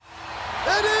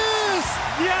It is!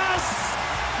 Yes!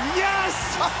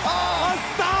 Yes!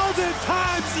 1,000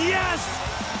 times yes!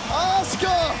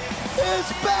 Asuka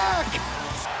is back!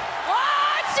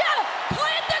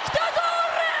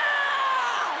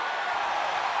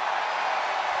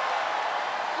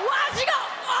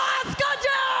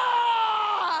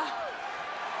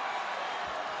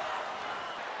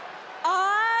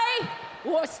 I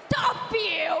will stop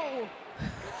you!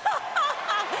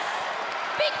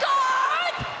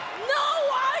 Because no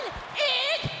one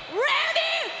is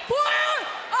ready for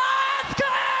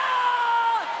Asuka!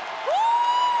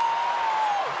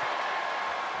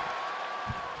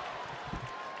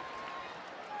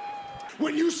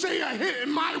 When you say a hit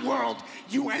in my world,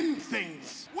 you end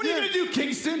things. What are you gonna do,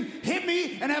 Kingston? Hit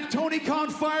me and have Tony Khan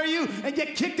fire you and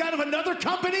get kicked out of another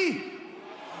company?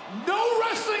 No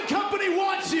wrestling company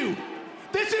wants you.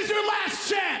 This is your last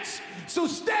chance. So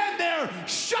stand there,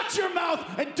 shut your mouth,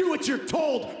 and do what you're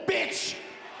told, bitch.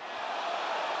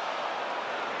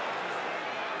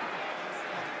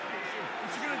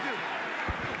 What you gonna do?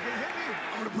 You hit me?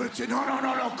 I'm gonna put it to you.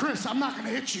 No, Chris, I'm not gonna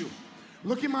hit you.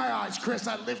 Look in my eyes, Chris.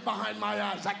 I live behind my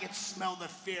eyes. I can smell the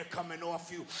fear coming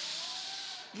off you.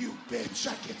 You bitch,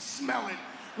 I can smell it.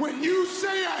 When you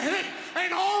say a hit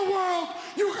in our world,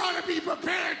 you gotta be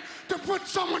prepared to put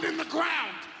someone in the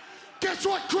ground. Guess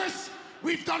what, Chris?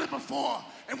 We've done it before,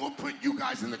 and we'll put you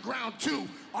guys in the ground too.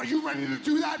 Are you ready to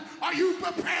do that? Are you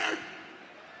prepared?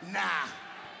 Nah.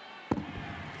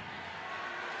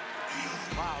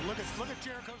 Wow, look at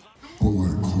Jericho's.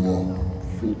 Bullet Club.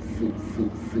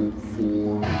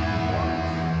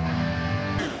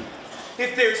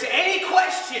 If there's any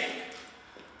question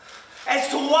as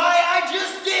to why I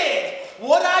just did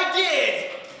what I did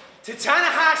to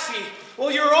Tanahashi,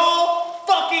 well, you're all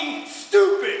fucking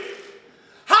stupid.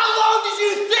 How long did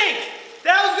you think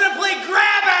that I was gonna play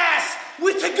grab ass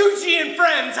with Taguchi and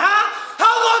friends, huh?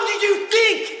 How long did you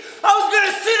think I was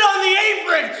gonna sit on the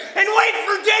apron and wait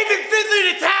for David Finlay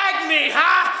to tag me,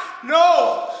 huh?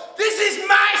 No, this is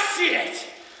my shit.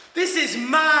 This is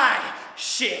my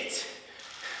shit.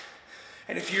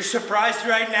 And if you're surprised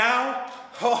right now,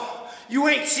 oh, you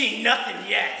ain't seen nothing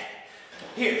yet.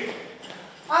 Here,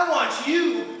 I want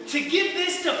you to give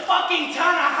this to fucking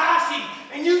Tanahashi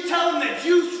and you tell him that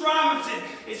Juice Robinson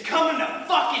is coming to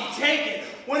fucking take it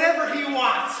whenever he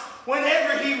wants.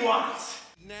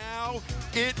 Now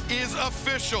it is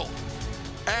official.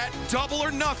 At Double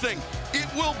or Nothing, it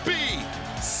will be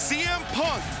CM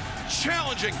Punk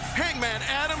challenging Hangman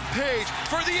Adam Page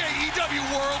for the AEW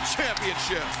World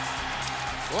Championship.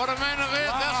 What a main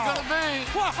event that's going to be.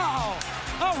 Wow.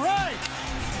 All right.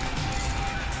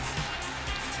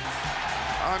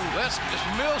 As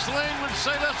Mills Lane would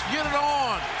say, let's get it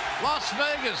on. Las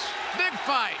Vegas, big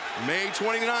fight. May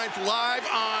 29th, live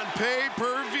on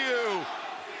pay-per-view.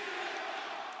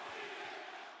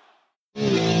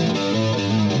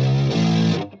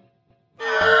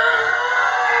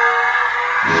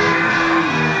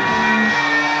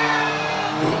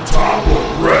 The Top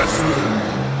of Wrestling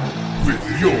with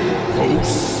your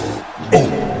hosts,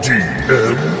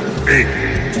 ODM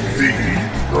and the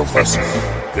Professor.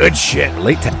 Good shit.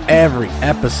 Late to every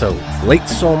episode. Late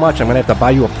so much, I'm going to have to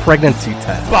buy you a pregnancy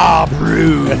test. Bob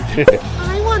Roode.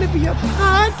 I want to be a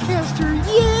podcaster.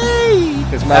 Yay!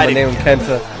 His mother named him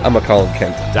Kenta. I'm going to call him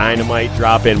Kenta. Dynamite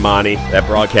drop in, Monty. That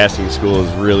broadcasting school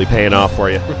is really paying off for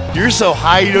you. You're so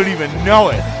high you don't even know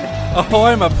it. Oh,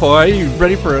 I'm a boy. You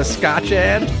ready for a Scotch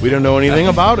ad? We don't know anything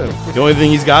about him. The only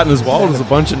thing he's got in his wallet is a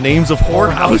bunch of names of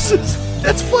whorehouses.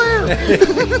 That's Flair.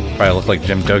 Probably look like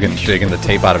Jim Duggan shaking the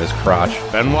tape out of his crotch.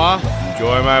 Benoit,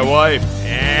 enjoy my wife.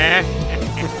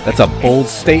 That's a bold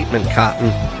statement,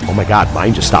 Cotton. Oh my God,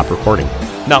 mine just stopped recording.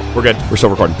 No, we're good. We're still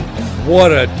recording.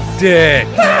 What a dick.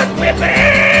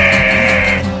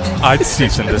 I'd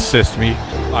cease and desist me.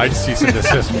 I'd cease and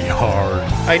desist me hard.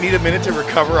 I need a minute to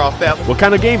recover off that. What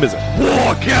kind of game is it?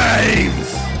 War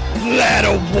Games! Let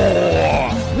a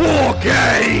war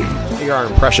game! You're our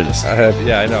impressionist.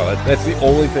 Yeah, I know. That's the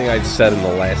only thing I've said in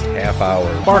the last half hour.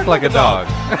 Bark like a dog.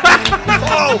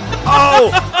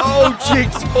 Oh,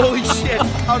 Jinx. Holy shit.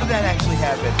 How did that actually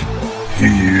happen?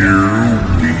 Here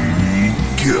we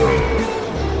go.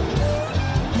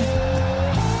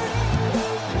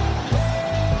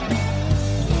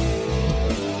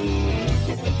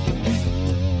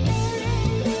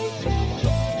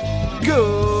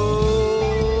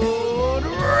 Good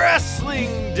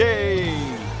Wrestling Day.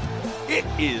 It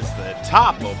is the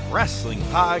Top of Wrestling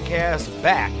podcast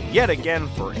back yet again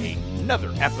for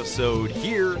another episode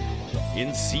here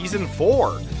in season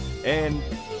 4. And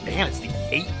man, it's the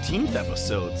 18th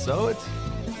episode, so it's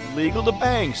legal to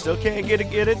bang. Still can't get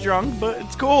it drunk, but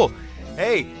it's cool.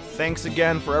 Hey, thanks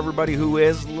again for everybody who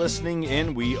is listening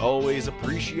in. We always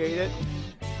appreciate it.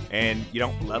 And, you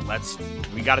know,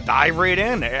 we got to dive right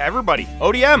in. Everybody,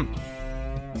 ODM.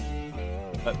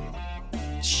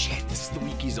 Shit, this is the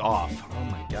week he's off. Oh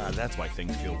my God, that's why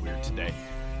things feel weird today.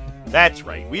 That's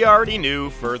right, we already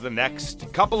knew for the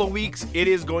next couple of weeks it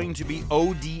is going to be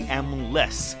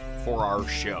ODM-less for our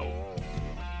show.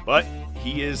 But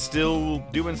he is still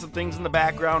doing some things in the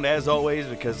background, as always,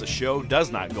 because the show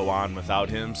does not go on without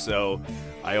him, so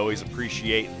I always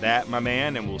appreciate that, my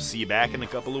man, and we'll see you back in a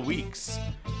couple of weeks.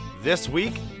 This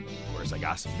week, of course, I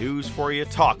got some news for you,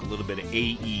 talk a little bit of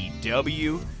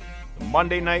AEW. The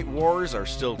Monday Night Wars are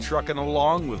still trucking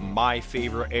along with my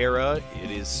favorite era. It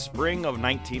is spring of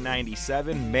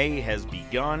 1997, May has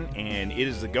begun, and it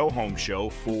is the go-home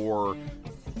show for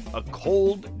A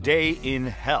Cold Day in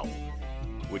Hell,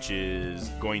 which is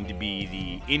going to be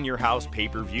the In Your House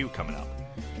pay-per-view coming up.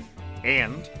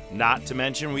 And, not to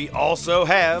mention, we also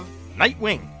have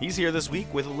Nightwing. He's here this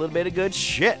week with a little bit of good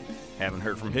shit. Haven't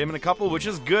heard from him in a couple, which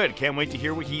is good. Can't wait to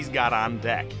hear what he's got on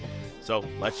deck. So,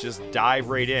 let's just dive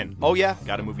right in. Oh yeah,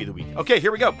 got a movie of the week. Okay,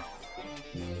 here we go.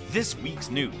 This week's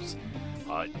news.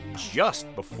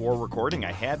 Just before recording,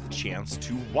 I had the chance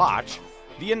to watch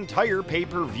the entire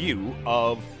pay-per-view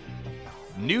of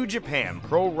New Japan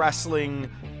Pro Wrestling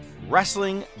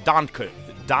Dantaku.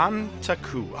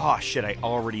 Oh shit, I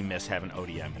already miss having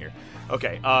ODM here.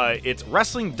 Okay, it's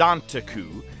Wrestling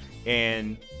Dantaku,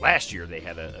 and last year they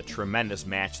had a tremendous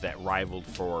match that rivaled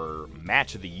for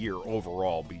match of the year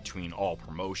overall between all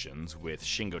promotions, with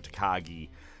Shingo Takagi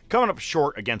coming up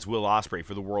short against Will Ospreay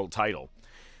for the world title.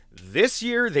 This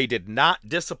year they did not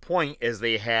disappoint, as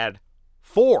they had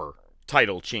 4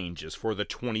 title changes for the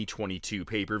 2022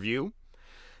 pay-per-view.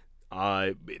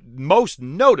 Most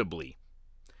notably,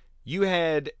 you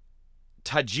had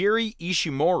Tajiri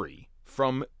Ishimori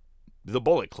from the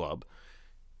Bullet Club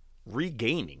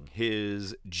regaining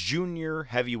his junior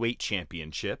heavyweight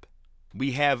championship.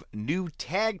 We have new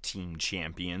tag team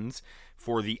champions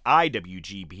for the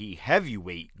IWGP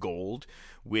heavyweight gold,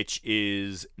 which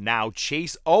is now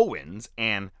Chase Owens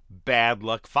and Bad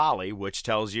Luck Fale, which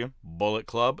tells you Bullet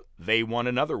Club, they won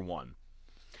another one.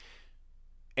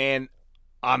 And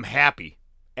I'm happy,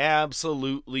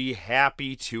 absolutely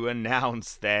happy to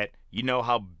announce that, you know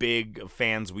how big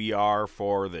fans we are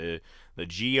for the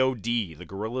GOD, the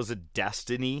Gorillas of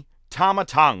Destiny. Tama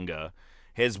Tonga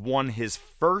has won his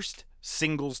first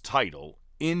singles title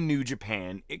in New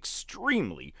Japan,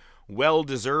 extremely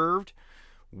well-deserved,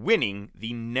 winning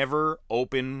the Never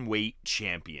Openweight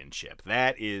Championship.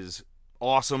 That is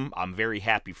awesome. I'm very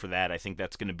happy for that. I think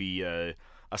that's going to be a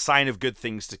sign of good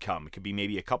things to come. It could be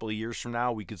maybe a couple of years from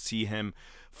now we could see him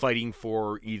fighting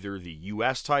for either the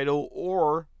U.S. title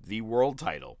or the world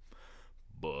title.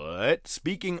 But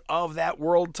speaking of that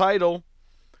world title,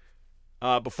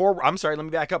 let me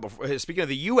back up. Speaking of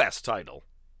the U.S. title,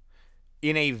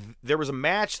 there was a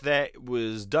match that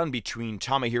was done between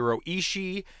Tomohiro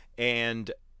Ishii and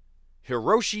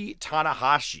Hiroshi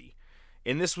Tanahashi.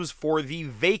 And this was for the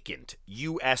vacant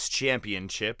U.S.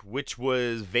 Championship, which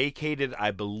was vacated,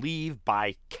 I believe,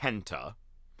 by Kenta.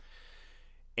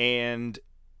 And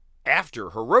after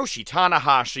Hiroshi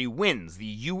Tanahashi wins the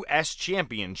U.S.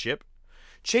 Championship,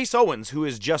 Chase Owens, who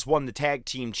has just won the Tag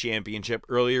Team Championship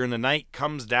earlier in the night,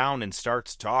 comes down and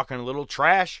starts talking a little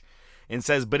trash and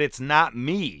says, "But it's not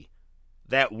me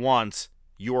that wants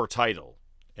your title."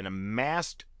 And a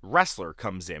masked wrestler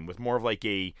comes in with more of like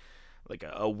a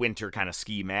winter kind of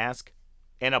ski mask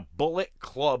and a Bullet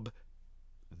Club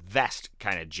vest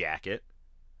kind of jacket,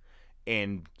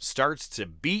 and starts to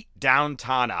beat down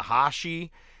Tanahashi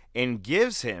and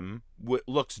gives him what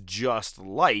looks just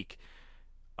like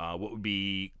what would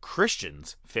be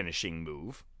Christian's finishing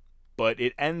move, but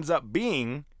it ends up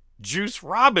being Juice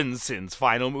Robinson's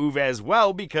final move as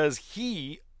well, because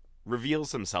he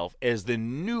reveals himself as the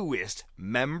newest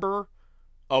member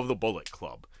of the Bullet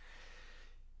Club.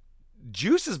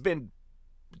 Juice has been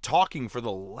talking for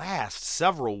the last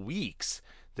several weeks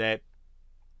that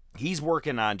he's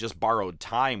working on just borrowed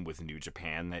time with New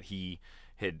Japan, that he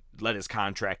had let his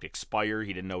contract expire.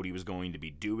 He didn't know what he was going to be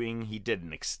doing. He did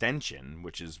an extension,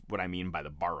 which is what I mean by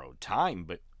the borrowed time,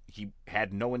 but he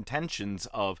had no intentions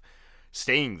of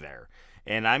staying there.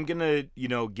 And I'm going to,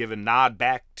 give a nod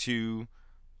back to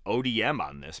ODM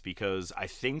on this, because I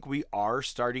think we are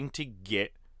starting to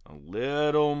get a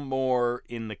little more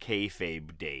in the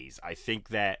kayfabe days. I think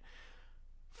that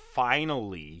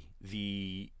finally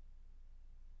the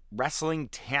wrestling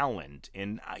talent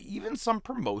and even some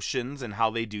promotions and how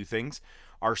they do things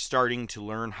are starting to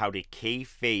learn how to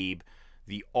kayfabe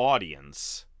the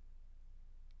audience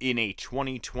in a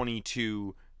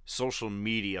 2022 social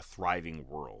media thriving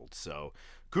world. So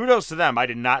kudos to them. I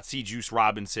did not see Juice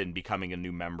Robinson becoming a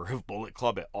new member of Bullet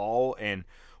Club at all, and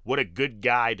what a good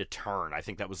guy to turn. I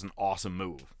think that was an awesome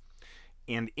move.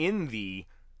 And in the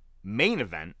main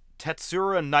event,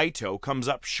 Tetsuya Naito comes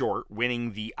up short,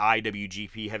 winning the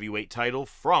IWGP Heavyweight title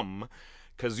from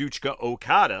Kazuchika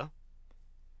Okada.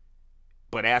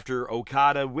 But after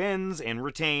Okada wins and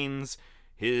retains,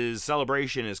 his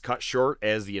celebration is cut short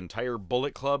as the entire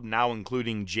Bullet Club, now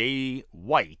including Jay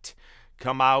White,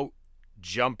 come out,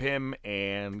 jump him,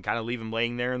 and kind of leave him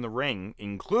laying there in the ring,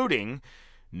 including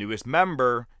newest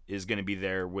member is going to be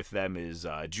there with them is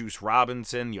Juice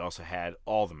Robinson. You also had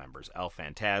all the members, El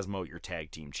Phantasmo, your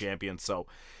tag team champions. So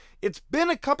it's been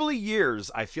a couple of years,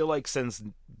 I feel like, since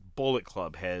Bullet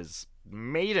Club has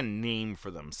made a name for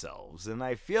themselves, and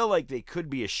I feel like they could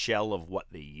be a shell of what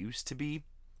they used to be,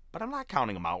 but I'm not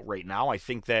counting them out right now. I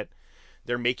think that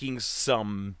they're making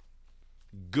some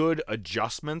good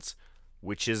adjustments,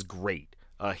 which is great.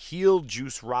 A heel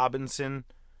Juice Robinson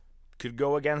could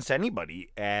go against anybody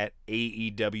at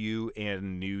AEW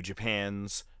and New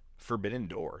Japan's Forbidden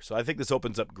Door. So I think this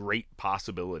opens up great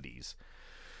possibilities.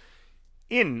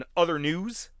 In other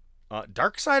news,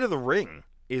 Dark Side of the Ring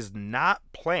is not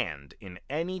planned in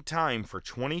any time for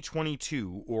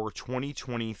 2022 or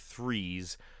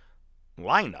 2023's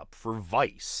lineup for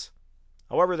Vice.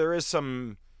 However, there is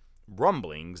some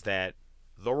rumblings that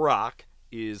The Rock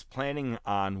is planning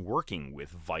on working with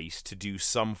Vice to do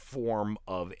some form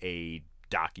of a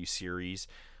docuseries.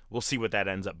 We'll see what that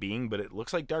ends up being, but it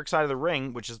looks like Dark Side of the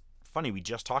Ring, which is funny, we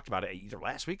just talked about it either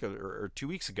last week or 2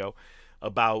 weeks ago,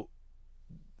 about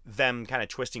them kind of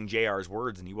twisting JR's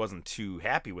words, and he wasn't too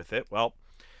happy with it. Well,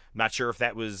 I'm not sure if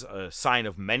that was a sign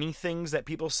of many things that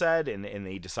people said, and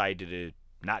they decided to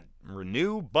not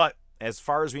renew, but as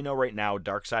far as we know right now,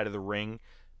 Dark Side of the Ring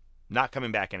not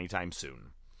coming back anytime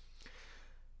soon.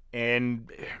 And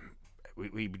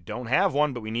we don't have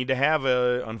one, but we need to have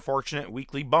a unfortunate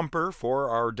weekly bumper for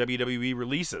our WWE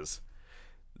releases.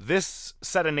 This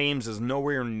set of names is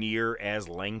nowhere near as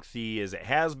lengthy as it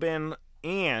has been,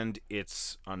 and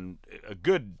it's a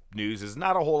good news is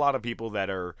not a whole lot of people that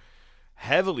are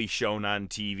heavily shown on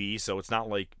TV, so it's not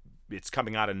like it's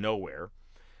coming out of nowhere.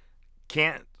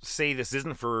 Can't say this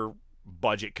isn't for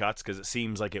budget cuts, because it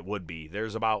seems like it would be.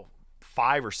 There's about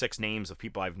 5 or 6 names of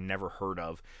people I've never heard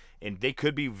of, and they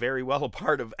could be very well a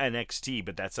part of NXT,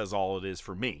 but that says all it is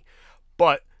for me.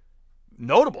 But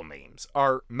notable names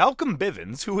are Malcolm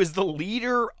Bivens, who is the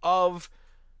leader of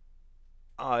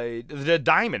the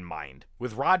Diamond Mine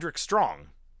with Roderick Strong.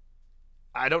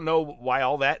 I don't know why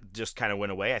all that just kind of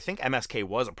went away. I think MSK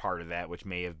was a part of that, which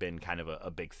may have been kind of a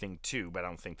big thing too, but I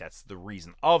don't think that's the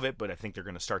reason of it, but I think they're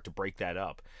going to start to break that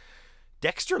up.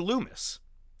 Dexter Lumis,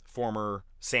 former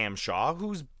Sam Shaw,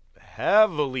 who's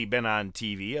heavily been on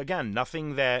TV. Again,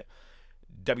 nothing that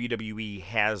WWE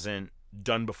hasn't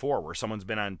done before, where someone's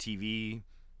been on TV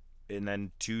and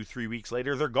then 2-3 weeks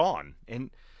later they're gone. And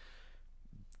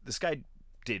this guy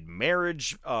did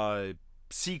marriage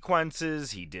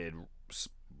sequences. He did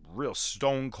real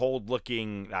stone cold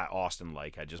looking, not Austin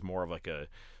like, just more of like a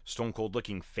stone cold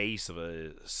looking face of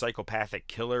a psychopathic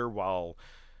killer while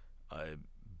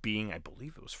being, I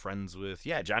believe it was friends with,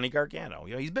 Johnny Gargano.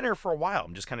 You know, he's been here for a while.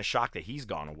 I'm just kind of shocked that he's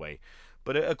gone away.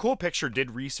 But a cool picture did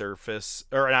resurface,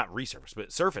 or not resurface,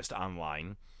 but surfaced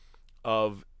online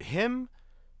of him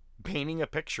painting a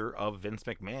picture of Vince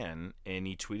McMahon, and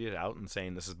he tweeted out and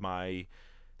saying, "This is my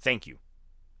thank you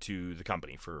to the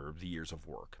company for the years of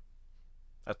work."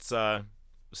 That's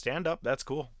stand up. That's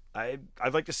cool. I'd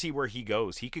like to see where he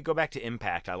goes. He could go back to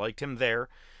Impact. I liked him there.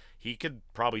 He could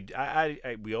probably.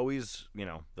 We always,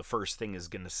 the first thing is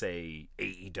gonna say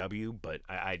AEW, but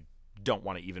I don't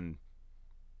want to even.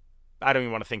 I don't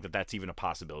even want to think that that's even a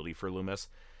possibility for Lumis.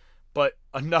 But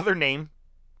another name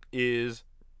is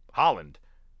Holland,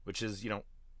 which is, no,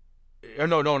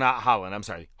 not Holland. I'm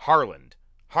sorry, Harland.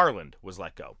 Harland was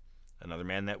let go. Another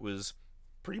man that was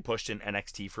pretty pushed in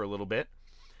NXT for a little bit.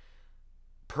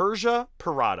 Persia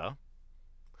Pirotta,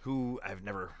 who I've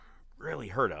never really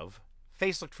heard of.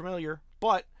 Face looked familiar,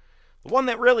 but the one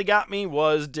that really got me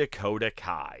was Dakota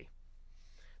Kai.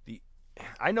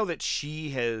 I know that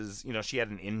she has, she had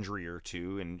an injury or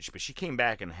two, but she came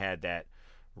back and had that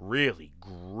really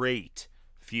great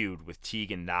feud with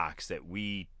Tegan Nox that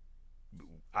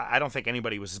I don't think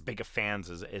anybody was as big of fans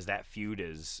as that feud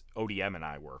as ODM and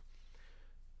I were.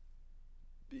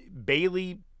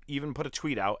 Bayley even put a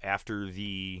tweet out after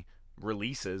the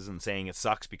releases and saying it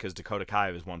sucks because Dakota Kai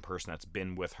is one person that's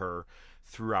been with her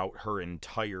throughout her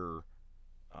entire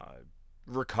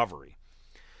recovery.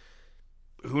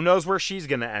 who knows where she's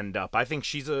going to end up. I think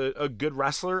she's a good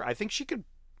wrestler. I think she could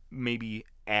maybe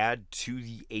add to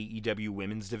the AEW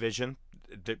women's division.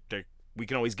 We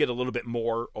can always get a little bit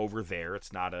more over there.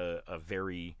 It's not a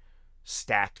very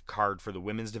stacked card for the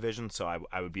women's division, so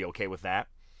I would be okay with that.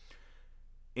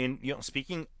 And,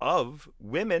 speaking of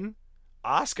women,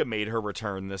 Asuka made her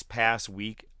return this past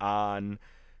week on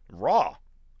Raw.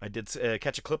 I did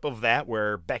catch a clip of that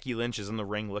where Becky Lynch is in the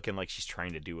ring looking like she's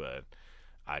trying to do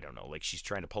like she's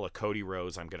trying to pull a Cody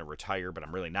Rhodes, I'm going to retire, but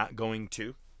I'm really not going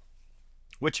to.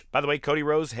 Which, by the way, Cody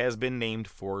Rhodes has been named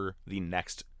for the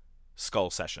next Skull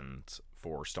Sessions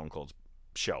for Stone Cold's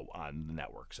show on the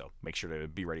network, so make sure to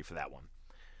be ready for that one.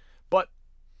 But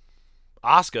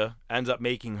Asuka ends up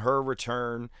making her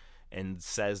return and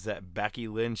says that Becky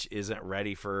Lynch isn't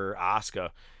ready for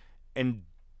Asuka, and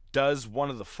does one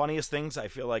of the funniest things I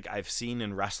feel like I've seen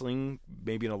in wrestling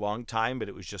maybe in a long time, but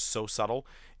it was just so subtle.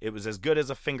 It was as good as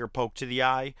a finger poke to the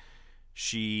eye.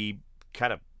 She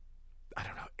kind of,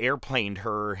 airplaned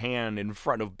her hand in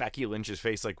front of Becky Lynch's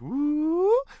face like, woo,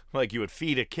 like you would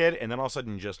feed a kid, and then all of a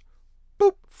sudden just,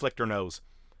 boop, flicked her nose.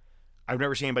 I've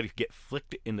never seen anybody get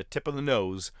flicked in the tip of the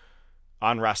nose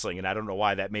on wrestling, and I don't know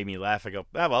why that made me laugh. I go,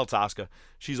 well, it's Asuka.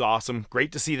 She's awesome.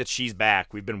 Great to see that she's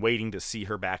back. We've been waiting to see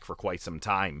her back for quite some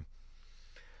time.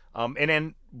 And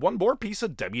then one more piece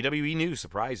of WWE news,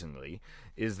 surprisingly,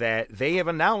 is that they have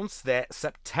announced that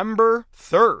September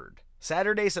 3rd,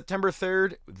 Saturday, September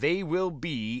 3rd, they will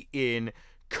be in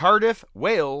Cardiff,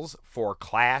 Wales for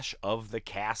Clash of the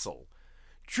Castle.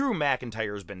 Drew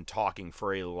McIntyre has been talking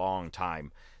for a long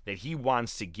time that he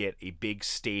wants to get a big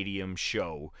stadium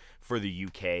show for the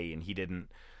UK, and he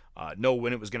didn't know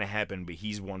when it was going to happen, but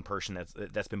he's one person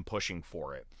that's been pushing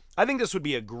for it. I think this would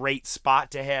be a great spot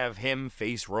to have him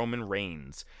face Roman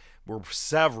Reigns. We're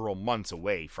several months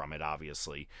away from it,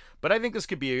 obviously, but I think this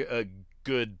could be a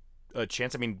good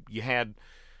chance. I mean, you had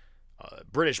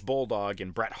British Bulldog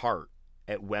and Bret Hart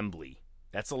at Wembley.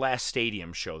 That's the last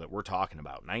stadium show that we're talking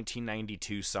about,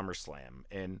 1992 SummerSlam,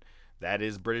 and that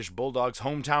is British Bulldog's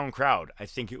hometown crowd. I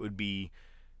think it would be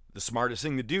the smartest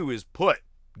thing to do is put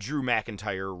Drew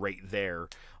McIntyre right there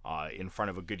in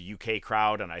front of a good UK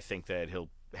crowd, and I think that he'll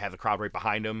have the crowd right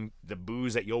behind him. The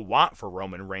boos that you'll want for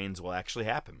Roman Reigns will actually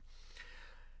happen.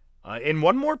 And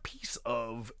one more piece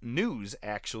of news,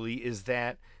 actually, is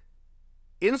that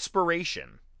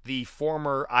Inspiration, the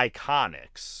former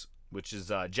Iconics, which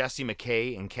is Jessie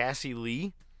McKay and Cassie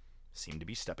Lee, seem to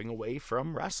be stepping away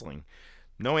from wrestling.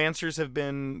 No answers have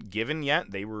been given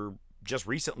yet. They were just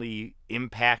recently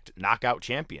Impact Knockout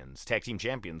champions, tag team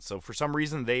champions. So for some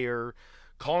reason they are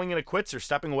calling it a quits or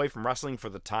stepping away from wrestling for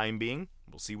the time being.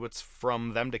 We'll see what's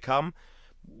from them to come.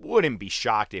 Wouldn't be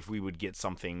shocked if we would get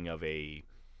something of a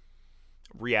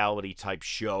reality type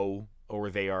show, or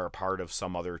they are a part of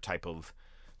some other type of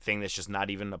thing that's just not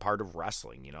even a part of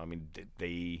wrestling. I mean,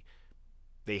 they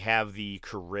have the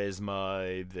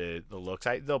charisma, the looks.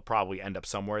 They'll probably end up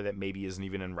somewhere that maybe isn't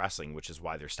even in wrestling, which is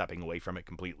why they're stepping away from it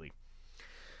completely.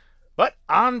 But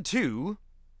on to,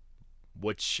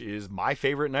 which is my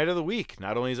favorite night of the week.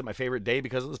 Not only is it my favorite day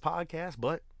because of this podcast,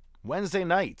 but Wednesday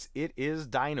nights, it is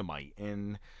Dynamite.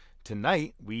 And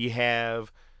tonight we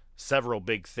have several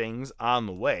big things on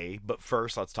the way. But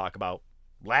first, let's talk about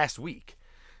last week.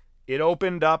 It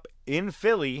opened up in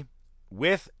Philly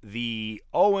with the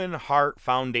Owen Hart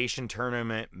Foundation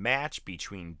Tournament match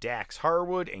between Dax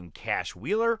Harwood and Cash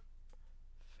Wheeler.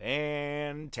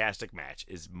 Fantastic match.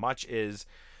 As much as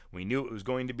we knew it was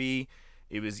going to be,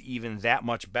 it was even that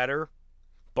much better.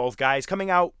 Both guys coming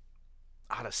out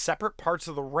of separate parts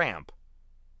of the ramp,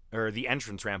 or the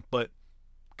entrance ramp, but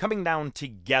coming down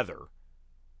together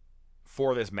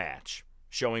for this match,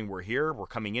 showing we're here, we're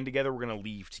coming in together, we're going to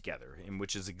leave together, and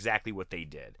which is exactly what they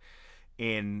did.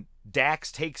 And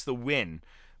Dax takes the win,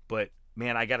 but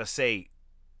man, I gotta say,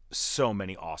 so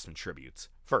many awesome tributes.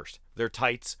 First, their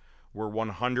tights were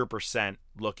 100%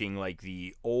 looking like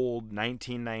the old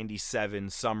 1997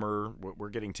 summer, what we're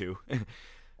getting to,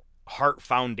 Hart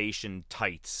Foundation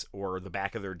tights, or the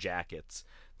back of their jackets.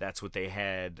 That's what they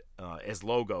had as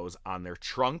logos on their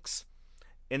trunks.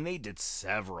 And they did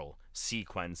several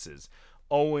sequences.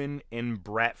 Owen and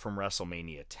Brett from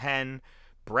WrestleMania 10,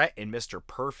 Brett and Mr.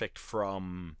 Perfect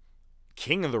from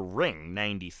King of the Ring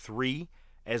 93,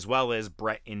 as well as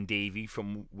Brett and Davey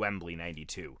from Wembley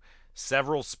 92.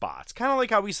 Several spots, kind of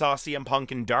like how we saw CM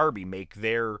Punk and Darby make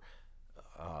their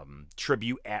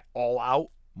tribute at All Out.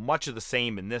 Much of the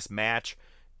same in this match.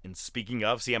 And speaking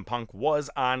of, CM Punk was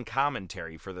on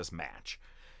commentary for this match.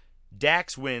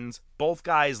 Dax wins, both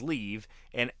guys leave,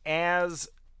 and as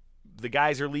the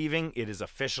guys are leaving, it is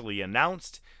officially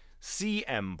announced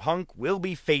CM Punk will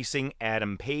be facing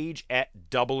Adam Page at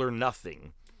Double or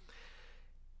Nothing.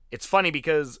 It's funny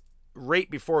because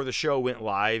right before the show went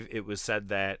live, it was said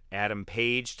that Adam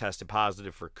Page tested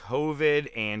positive for COVID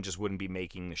and just wouldn't be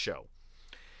making the show.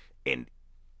 And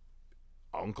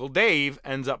Uncle Dave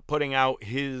ends up putting out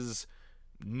his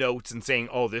notes and saying,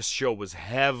 oh, this show was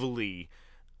heavily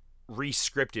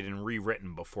re-scripted and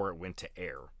rewritten before it went to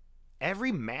air.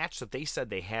 Every match that they said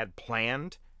they had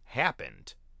planned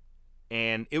happened,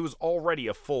 and it was already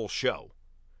a full show.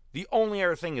 The only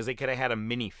other thing is they could have had a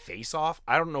mini face-off.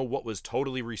 I don't know what was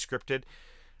totally re-scripted.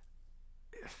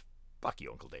 Fuck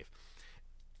you, Uncle Dave.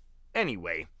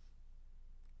 Anyway,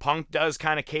 Punk does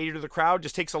kind of cater to the crowd,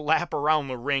 just takes a lap around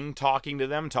the ring talking to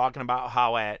them, talking about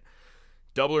how at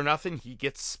Double or Nothing he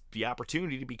gets the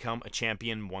opportunity to become a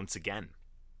champion once again.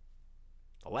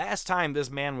 The last time this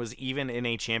man was even in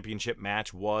a championship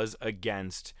match was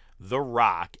against The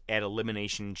Rock at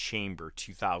Elimination Chamber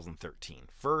 2013.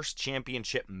 First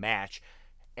championship match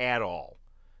at all.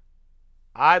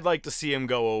 I'd like to see him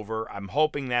go over. I'm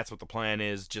hoping that's what the plan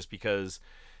is,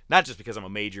 not just because I'm a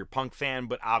major Punk fan,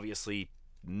 but obviously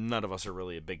none of us are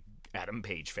really a big Adam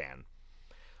Page fan.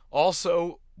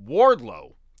 Also,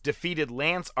 Wardlow defeated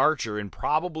Lance Archer in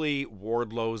probably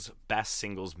Wardlow's best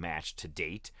singles match to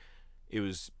date. It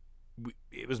was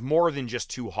more than just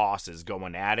two hosses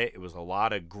going at it. It was a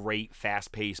lot of great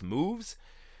fast-paced moves.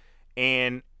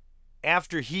 And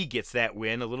after he gets that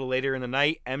win, a little later in the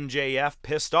night, MJF,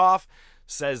 pissed off,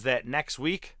 says that next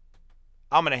week,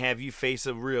 I'm going to have you face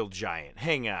a real giant.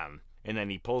 Hang on. And then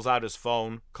he pulls out his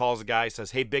phone, calls a guy,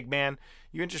 says, hey, big man,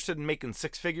 you interested in making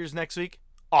 6 figures next week?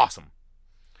 Awesome.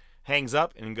 Hangs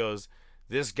up and goes,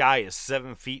 this guy is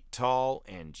 7 feet tall,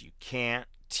 and you can't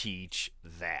teach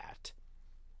that.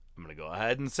 I'm going to go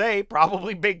ahead and say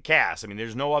probably Big Cass. I mean,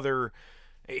 there's no other,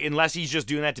 unless he's just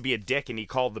doing that to be a dick and he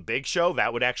called the Big Show.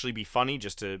 That would actually be funny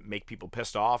just to make people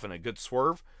pissed off and a good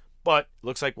swerve. But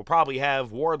looks like we'll probably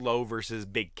have Wardlow versus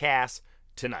Big Cass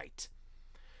tonight.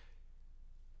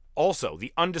 Also,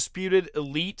 the Undisputed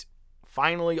Elite,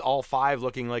 finally all 5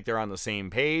 looking like they're on the same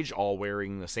page, all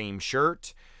wearing the same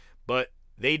shirt. But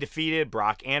they defeated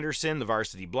Brock Anderson, the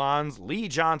Varsity Blondes, Lee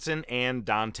Johnson, and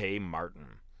Dante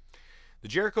Martin. The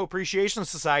Jericho Appreciation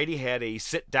Society had a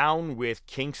sit-down with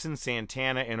Kingston,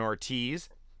 Santana, and Ortiz.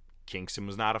 Kingston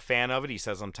was not a fan of it. He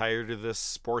says, I'm tired of this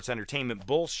sports entertainment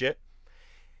bullshit.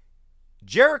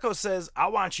 Jericho says, I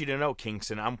want you to know,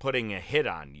 Kingston, I'm putting a hit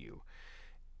on you.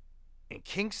 And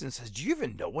Kingston says, do you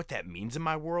even know what that means in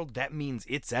my world? That means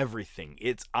it's everything.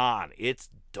 It's on. It's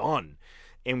done.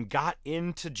 And got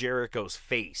into Jericho's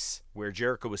face, where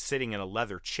Jericho was sitting in a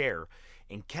leather chair,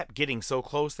 and kept getting so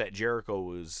close that Jericho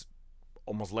was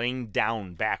almost laying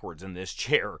down backwards in this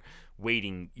chair,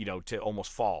 waiting, to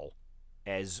almost fall,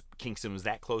 as Kingston was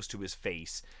that close to his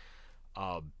face.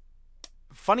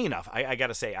 Funny enough, I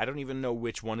gotta say, I don't even know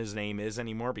which one his name is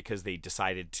anymore because they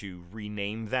decided to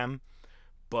rename them.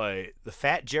 But the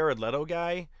fat Jared Leto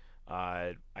guy,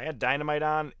 I had Dynamite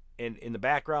on, and in the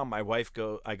background, my wife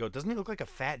I go, doesn't he look like a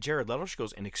fat Jared Leto? She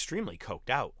goes, and extremely coked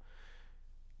out.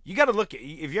 You got to look,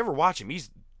 if you ever watch him,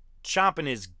 he's chomping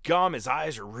his gum, his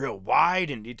eyes are real wide,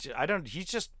 and he's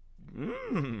just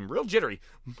real jittery.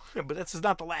 But this is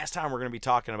not the last time we're going to be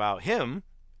talking about him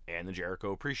and the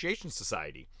Jericho Appreciation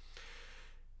Society.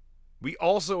 We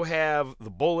also have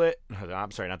the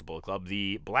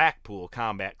Blackpool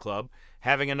Combat Club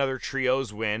having another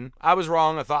trios win. I was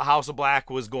wrong. I thought House of Black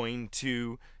was going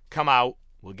to come out.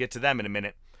 We'll get to them in a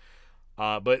minute.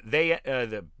 But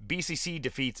the BCC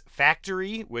defeats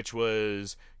Factory, which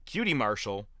was Cutie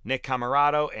Marshall, Nick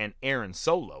Camarado, and Aaron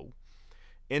Solo.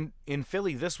 In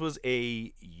Philly, this was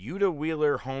a Yuta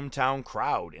Wheeler hometown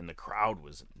crowd, and the crowd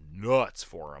was nuts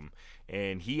for him.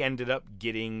 And he ended up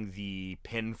getting the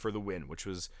pin for the win, which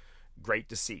was great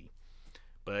to see.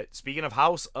 But speaking of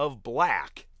House of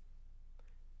Black,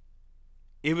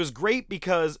 it was great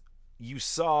because you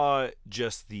saw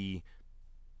just the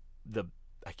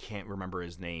I can't remember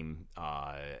his name.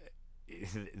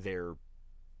 The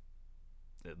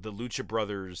Lucha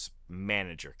Brothers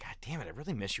manager. God damn it, I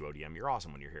really miss you, ODM. You're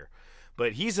awesome when you're here.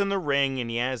 But he's in the ring and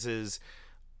he has his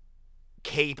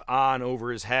cape on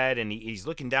over his head and he's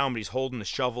looking down, but he's holding the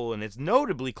shovel and it's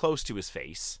notably close to his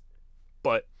face.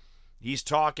 But he's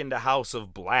talking to House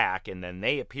of Black and then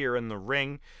they appear in the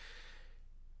ring.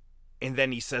 And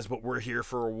then he says, but we're here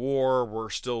for a war. We're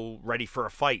still ready for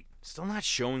a fight. Still not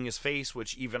showing his face,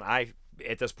 which even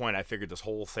at this point, I figured this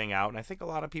whole thing out. And I think a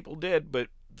lot of people did, but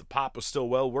the pop was still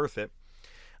well worth it.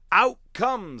 Out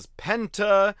comes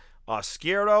Penta,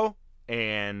 Oscuro,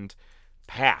 and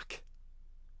Pac.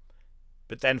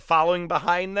 But then following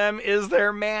behind them is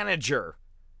their manager.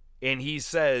 And he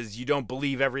says, "You don't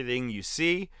believe everything you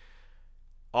see."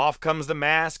 Off comes the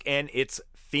mask, and it's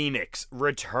Phoenix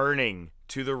returning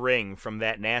to the ring from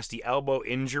that nasty elbow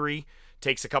injury.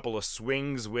 Takes a couple of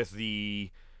swings with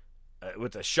the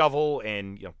shovel,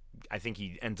 and I think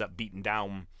he ends up beating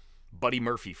down Buddy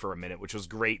Murphy for a minute, which was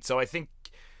great. So I think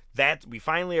that we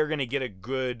finally are going to get a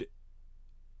good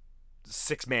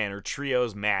 6-man or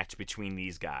trios match between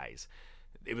these guys.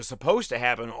 It was supposed to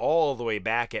happen all the way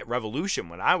back at Revolution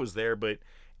when I was there, but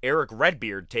Eric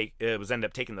Redbeard ended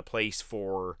up taking the place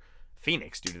for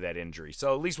Phoenix due to that injury.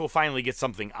 So at least we'll finally get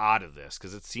something out of this,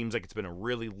 because it seems like it's been a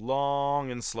really long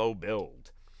and slow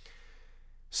build.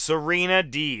 Serena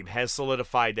Deeb has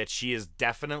solidified that she is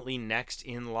definitely next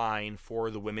in line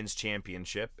for the Women's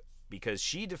Championship, because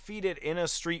she defeated in a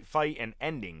street fight and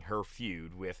ending her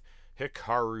feud with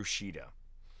Hikaru Shida.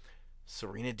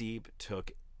 Serena Deeb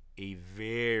took a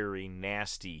very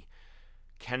nasty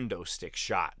kendo stick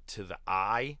shot to the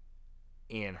eye,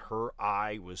 and her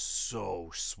eye was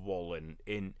so swollen,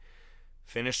 and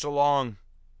finished along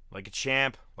like a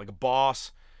champ, like a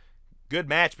boss. Good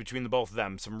match between the both of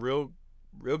them. Some real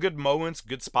good moments,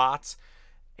 good spots.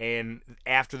 And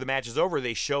after the match is over,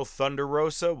 they show Thunder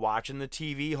Rosa watching the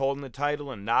TV, holding the title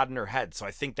and nodding her head. So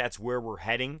I think that's where we're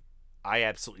heading. I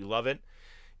absolutely love it.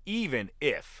 Even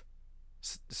if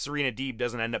Serena Deeb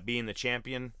doesn't end up being the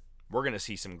champion, we're going to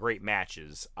see some great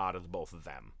matches out of both of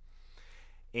them.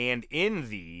 And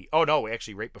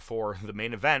right before the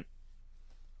main event,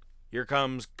 here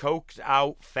comes coked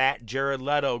out fat Jared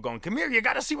Leto going, "Come here, you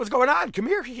got to see what's going on. Come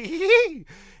here."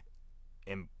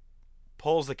 And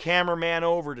pulls the cameraman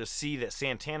over to see that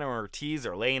Santana and Ortiz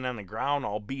are laying on the ground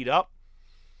all beat up.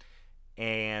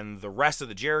 And the rest of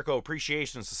the Jericho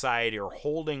Appreciation Society are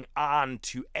holding on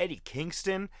to Eddie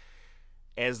Kingston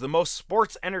as the most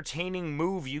sports entertaining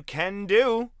move you can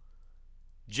do.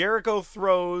 Jericho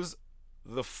throws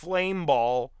the flame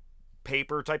ball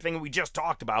paper type thing we just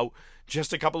talked about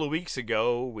just a couple of weeks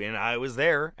ago when I was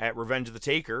there at Revenge of the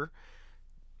Taker.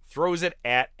 Throws it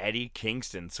at Eddie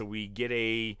Kingston. So we get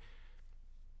a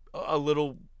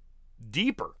little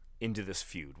deeper into this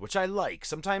feud, which I like.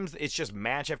 Sometimes it's just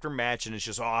match after match, and it's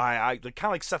just, I kind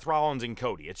of like Seth Rollins and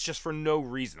Cody. It's just for no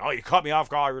reason. Oh, you caught me off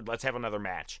guard. Let's have another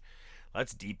match.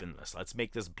 Let's deepen this. Let's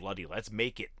make this bloody. Let's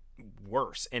make it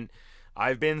worse. And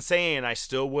I've been saying I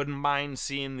still wouldn't mind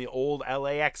seeing the old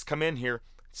LAX come in here.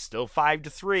 It's still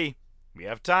 5-3. We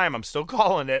have time. I'm still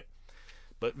calling it.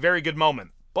 But very good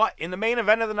moment. But in the main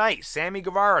event of the night, Sammy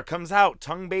Guevara comes out,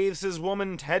 tongue bathes his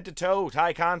woman head to toe,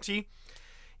 Ty Conti,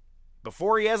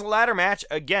 before he has a ladder match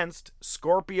against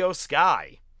Scorpio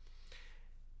Sky.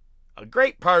 A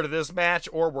great part of this match,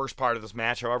 or worst part of this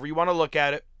match, however you want to look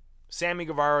at it, Sammy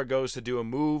Guevara goes to do a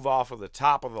move off of the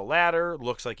top of the ladder.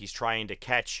 Looks like he's trying to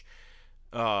catch,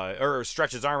 or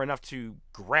stretch his arm enough to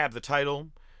grab the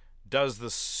title. Does the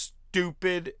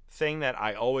stupid thing that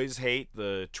I always hate,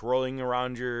 the twirling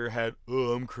around your head.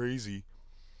 Oh, I'm crazy.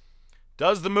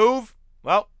 Does the move.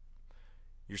 Well,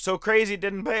 you're so crazy it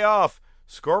didn't pay off.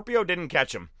 Scorpio didn't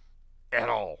catch him at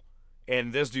all.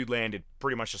 And this dude landed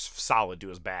pretty much just solid to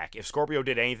his back. If Scorpio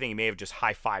did anything, he may have just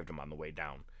high-fived him on the way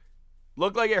down.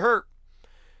 Looked like it hurt.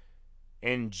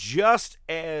 And just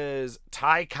as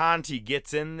Ty Conti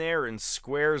gets in there and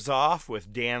squares off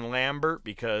with Dan Lambert,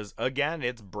 because, again,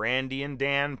 it's Brandy and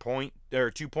Dan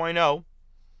 2.0,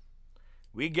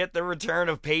 we get the return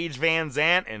of Paige Van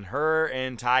Zant, and her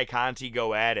and Ty Conti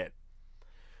go at it,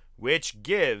 which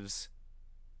gives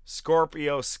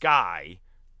Scorpio Sky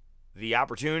the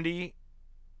opportunity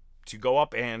to go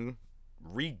up and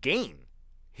regain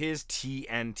his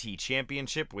TNT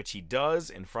championship, which he does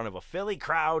in front of a Philly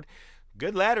crowd.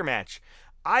 Good ladder match.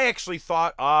 I actually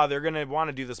thought, they're going to want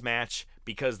to do this match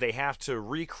because they have to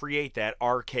recreate that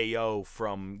RKO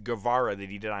from Guevara that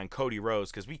he did on Cody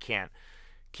Rhodes, because we can't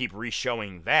keep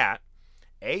re-showing that.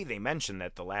 A, they mentioned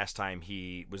that the last time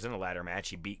he was in a ladder match,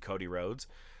 he beat Cody Rhodes.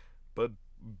 But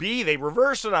B, they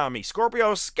reversed it on me.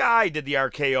 Scorpio Sky did the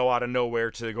RKO out of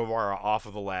nowhere to Guevara off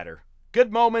of the ladder.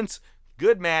 Good moments,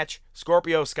 good match.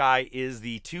 Scorpio Sky is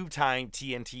the two-time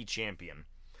TNT champion.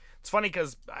 It's funny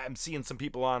because I'm seeing some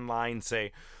people online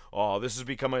say, oh, this is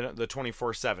becoming the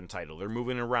 24/7 title. They're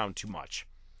moving around too much.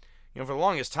 For the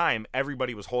longest time,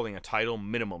 everybody was holding a title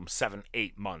minimum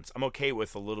 7-8 months. I'm okay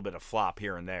with a little bit of flop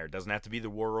here and there. It doesn't have to be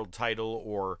the world title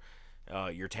or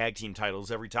your tag team titles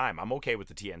every time. I'm okay with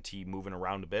the TNT moving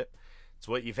around a bit. It's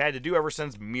what you've had to do ever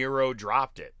since Miro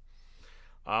dropped it.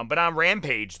 But on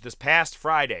Rampage this past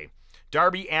Friday,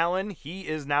 Darby Allin, he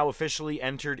is now officially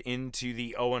entered into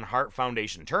the Owen Hart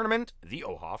Foundation tournament, the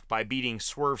OHOF, by beating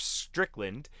Swerve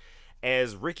Strickland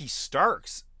as Ricky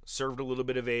Starks served a little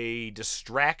bit of a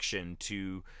distraction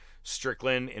to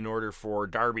Strickland in order for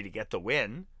Darby to get the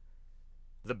win.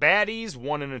 The Baddies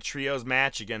won in a trios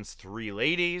match against 3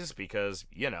 ladies because,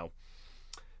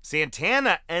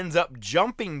 Santana ends up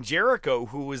jumping Jericho,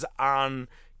 who was on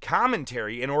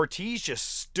commentary, and Ortiz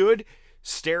just stood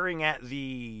staring at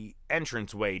the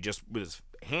entranceway, just with his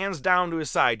hands down to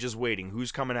his side, just waiting.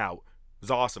 Who's coming out? It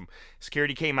was awesome.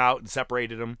 Security came out and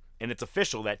separated them, and it's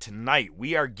official that tonight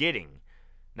we are getting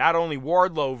not only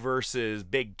Wardlow versus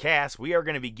Big Cass, we are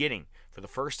going to be getting, for the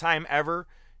first time ever,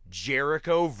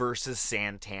 Jericho versus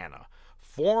Santana.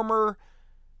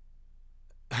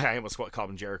 I almost called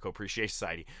him Jericho Appreciation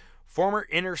Society. Former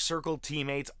Inner Circle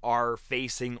teammates are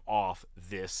facing off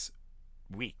this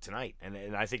week, tonight.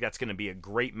 And I think that's going to be a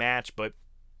great match, but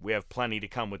we have plenty to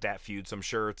come with that feud, so I'm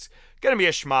sure it's going to be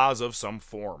a schmoz of some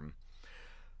form.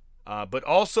 But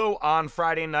also on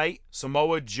Friday night,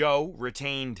 Samoa Joe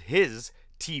retained his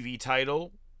TV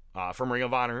title from Ring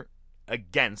of Honor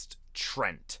against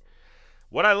Trent.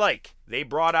 What I like, they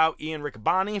brought out Ian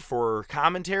Riccaboni for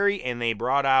commentary, and they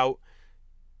brought out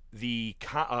the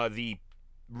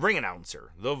ring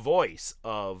announcer, the voice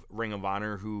of Ring of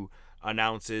Honor, who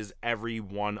announces every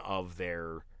one of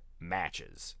their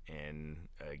matches. And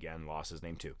again, lost his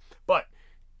name too. But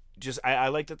I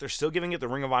like that they're still giving it the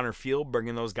Ring of Honor feel,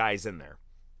 bringing those guys in there.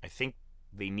 I think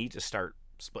they need to start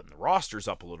splitting the rosters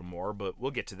up a little more, but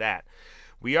we'll get to that.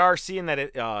 We are seeing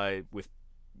that with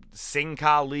Singh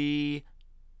Khali,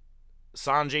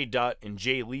 Sanjay Dutt, and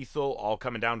Jay Lethal all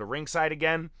coming down to ringside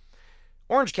again.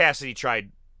 Orange Cassidy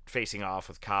tried facing off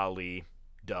with Khali,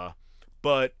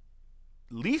 but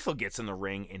Lethal gets in the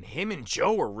ring, and him and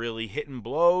Joe are really hitting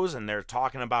blows, and they're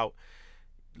talking about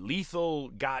Lethal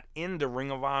got into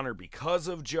Ring of Honor because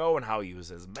of Joe and how he was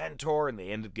his mentor, and they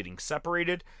ended up getting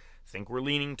separated. I think we're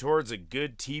leaning towards a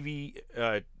good TV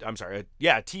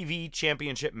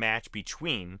championship match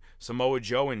between Samoa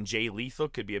Joe and Jay Lethal.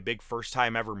 Could be a big first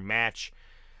time ever match.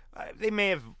 They may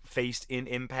have faced in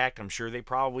Impact. I'm sure they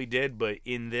probably did, but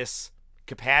in this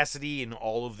capacity and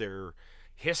all of their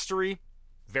history,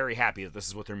 very happy that this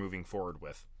is what they're moving forward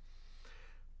with.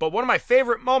 But one of my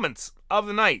favorite moments of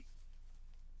the night,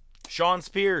 Shawn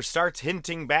Spears starts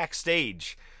hinting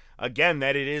backstage again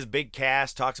that it is Big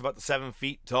Cass, talks about the 7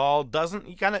 feet tall, doesn't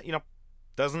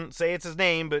say it's his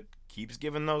name, but keeps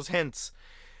giving those hints.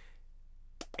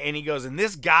 And he goes, and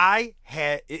this guy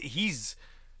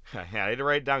I had to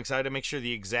write it down because I had to make sure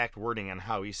the exact wording on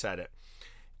how he said it.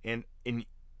 And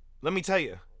let me tell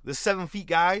you, this 7 feet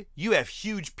guy, you have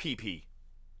huge PP.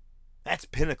 That's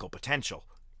pinnacle potential.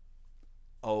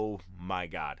 Oh my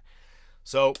God.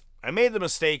 So I made the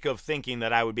mistake of thinking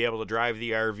that I would be able to drive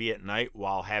the RV at night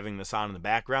while having this on in the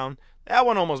background. That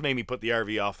one almost made me put the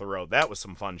RV off the road. That was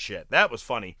some fun shit. That was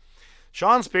funny.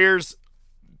 Shawn Spears,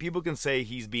 people can say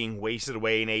he's being wasted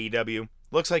away in AEW.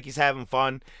 Looks like he's having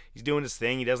fun. He's doing his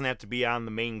thing. He doesn't have to be on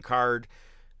the main card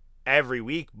every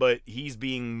week, but he's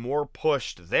being more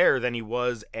pushed there than he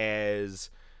was as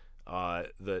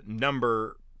the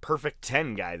number perfect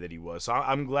 10 guy that he was. So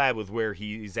I'm glad with where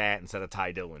he's at instead of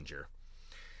Ty Dillinger.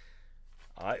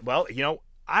 Well,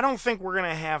 I don't think we're going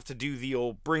to have to do the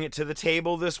old bring it to the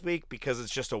table this week because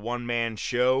it's just a one-man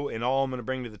show, and all I'm going to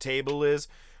bring to the table is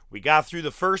we got through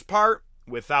the first part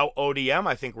without ODM.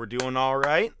 I think we're doing all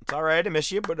right. It's all right. I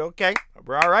miss you, but okay.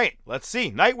 We're all right. Let's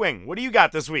see. Nightwing, what do you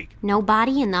got this week?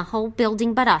 Nobody in the whole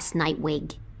building but us,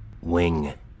 Nightwing.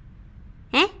 Wing.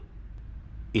 Eh?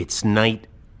 It's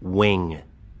Nightwing.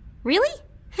 Really?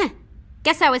 Huh.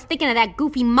 Guess I was thinking of that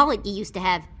goofy mullet you used to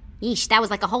have. Yeesh, that was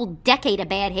like a whole decade of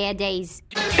bad hair days.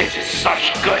 This is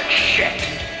such good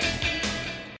shit.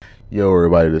 Yo,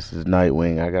 everybody, this is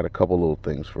Nightwing. I got a couple little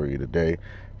things for you today.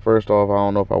 First off, I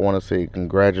don't know if I want to say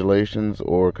congratulations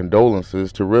or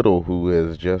condolences to Riddle, who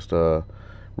has just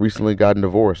recently gotten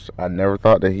divorced. I never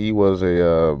thought that he was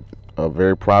a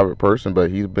very private person, but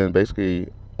he's been basically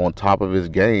on top of his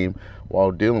game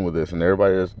while dealing with this. And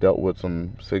everybody that's dealt with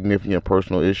some significant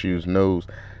personal issues knows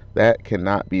that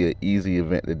cannot be an easy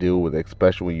event to deal with,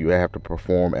 especially when you have to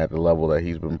perform at the level that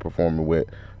he's been performing with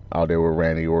out there with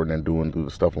Randy Orton and doing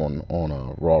the stuff on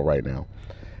Raw right now.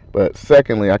 But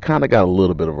secondly, I kind of got a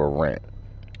little bit of a rant.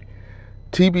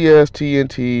 TBS,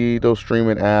 TNT, those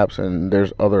streaming apps, and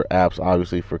there's other apps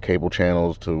obviously for cable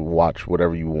channels to watch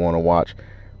whatever you want to watch.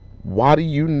 Why do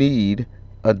you need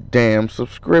a damn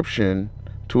subscription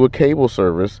to a cable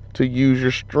service to use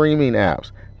your streaming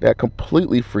apps? That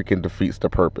completely freaking defeats the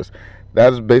purpose.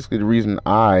 That is basically the reason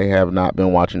I have not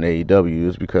been watching AEW,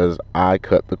 is because I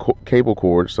cut the cable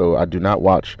cord, so I do not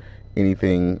watch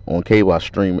anything on cable. I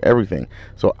stream everything,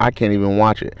 so I can't even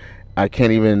watch it. I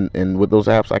can't even, and with those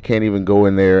apps, I can't even go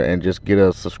in there and just get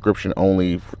a subscription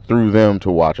only through them to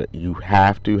watch it. You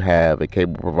have to have a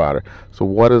cable provider. So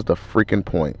what is the freaking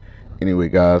point? Anyway,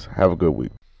 guys, have a good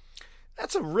week.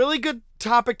 That's a really good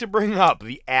topic to bring up.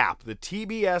 The app, the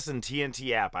TBS and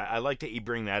TNT app. I like that you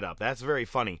bring that up. That's very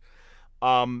funny.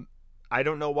 I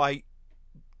don't know why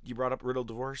you brought up Riddle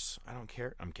divorce. I don't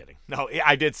care. I'm kidding. No,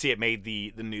 I did see it made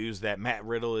the news that Matt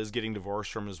Riddle is getting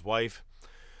divorced from his wife.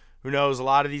 Who knows? A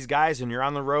lot of these guys, and you're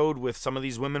on the road with some of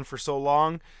these women for so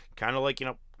long, kind of like,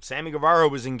 Sammy Guevara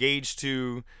was engaged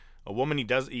to a woman. He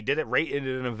did it right at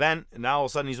an event, and now all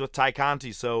of a sudden he's with Ty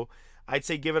Conti. So I'd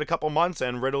say give it a couple months,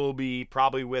 and Riddle will be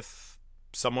probably with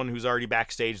someone who's already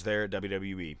backstage there at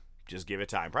WWE. Just give it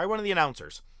time. Probably one of the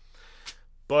announcers.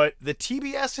 But the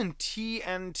TBS and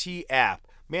TNT app,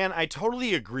 man, I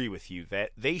totally agree with you that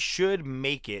they should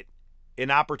make it an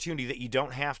opportunity that you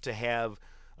don't have to have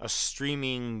a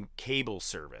streaming cable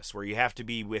service where you have to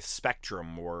be with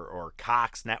Spectrum or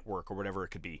Cox Network or whatever it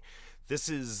could be.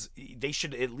 They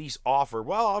should at least offer,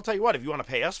 well, I'll tell you what, if you want to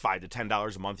pay us $5 to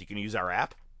 $10 a month, you can use our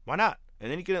app. Why not?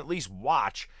 And then you can at least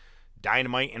watch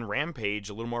Dynamite and Rampage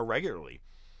a little more regularly.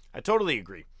 I totally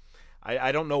agree.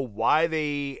 I don't know why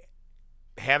they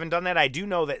haven't done that. I do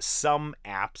know that some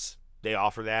apps, they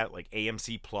offer that, like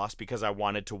AMC Plus, because I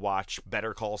wanted to watch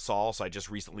Better Call Saul, so I just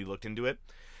recently looked into it.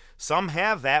 Some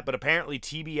have that, but apparently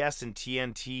TBS and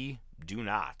TNT do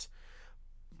not.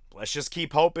 Let's just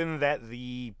keep hoping that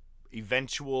the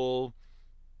eventual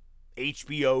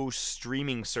HBO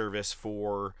streaming service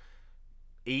for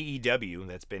AEW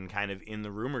that's been kind of in the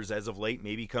rumors as of late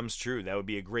maybe comes true. That would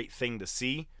be a great thing to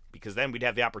see, because then we'd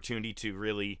have the opportunity to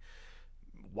really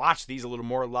watch these a little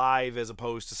more live as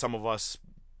opposed to some of us,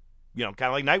 kind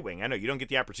of like Nightwing. I know you don't get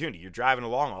the opportunity. You're driving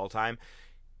along all the time.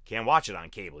 Can't watch it on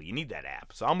cable. You need that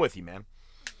app. So I'm with you, man.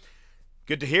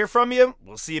 Good to hear from you.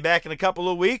 We'll see you back in a couple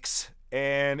of weeks.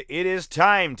 And it is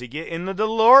time to get in the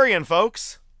DeLorean,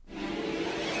 folks.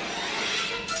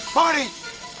 Marty,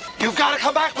 you've got to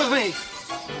come back with me.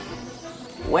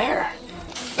 Where?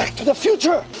 Back to the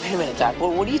future. Wait a minute, Doc.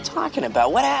 What are you talking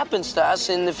about? What happens to us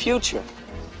in the future?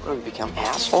 What, do we become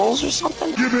assholes or something?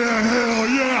 Give me a hell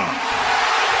yeah.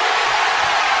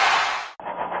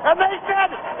 And they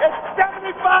said it's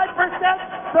 75%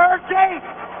 their gate.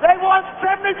 They want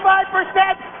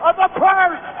 75% of the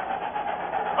purse.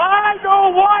 I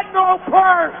don't want no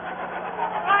purse.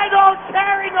 I don't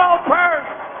carry no purse.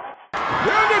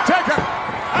 The Undertaker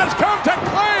has come to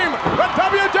claim the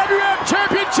WWF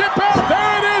Championship belt.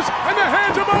 There it is in the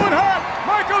hands of Owen Hart.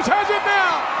 Michaels has it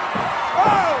now.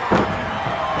 Oh!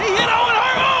 He hit Owen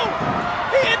Hart. Oh!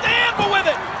 He hit the anvil with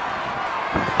it.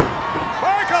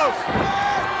 Michaels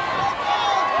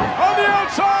on the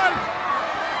outside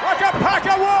like a pack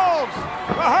of wolves.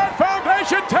 The Hart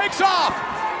Foundation takes off.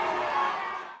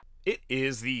 It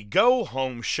is the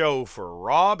go-home show for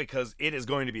Raw because it is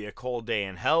going to be a cold day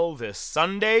in hell this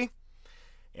Sunday.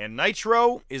 And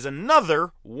Nitro is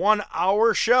another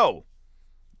 1-hour show.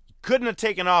 Couldn't have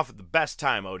taken off at the best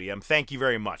time, ODM. Thank you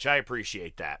very much. I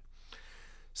appreciate that.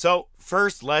 So,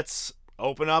 first, let's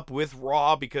open up with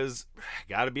Raw because,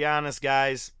 gotta be honest,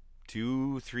 guys,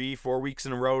 2, 3, 4 weeks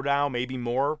in a row now, maybe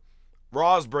more.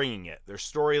 Raw's bringing it. Their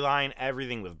storyline,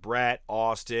 everything with Brett,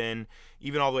 Austin,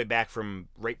 even all the way back from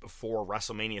right before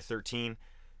WrestleMania 13,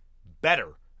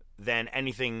 better than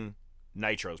anything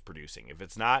Nitro's producing. If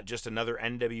it's not just another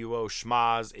NWO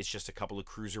schmaz, it's just a couple of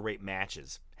cruiserweight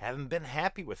matches. Haven't been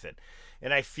happy with it.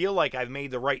 And I feel like I've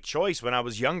made the right choice when I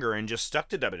was younger and just stuck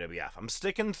to WWF. I'm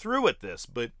sticking through with this,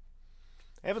 but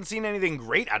I haven't seen anything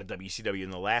great out of WCW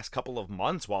in the last couple of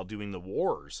months while doing the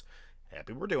wars.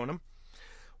 Happy we're doing them.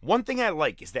 One thing I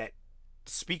like is that,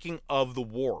 speaking of the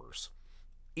wars,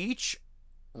 each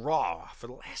Raw for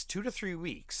the last 2 to 3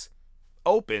 weeks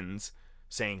opens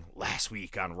saying last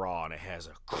week on Raw, and it has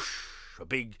a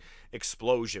big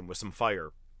explosion with some fire.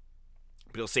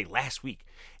 But it'll say last week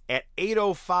at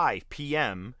 8:05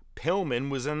 p.m.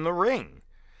 Pillman was in the ring.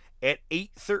 At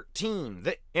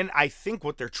 8:13, and I think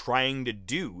what they're trying to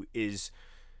do is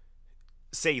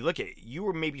say, look, you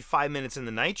were maybe 5 minutes in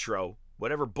the Nitro,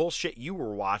 whatever bullshit you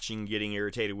were watching, getting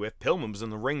irritated with, Pillman was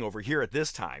in the ring over here at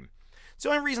this time. It's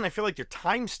the only reason I feel like they're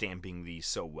time-stamping these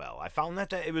so well. I found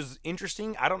that it was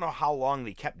interesting. I don't know how long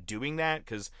they kept doing that,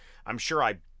 because I'm sure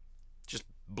I just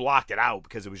blocked it out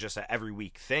because it was just an every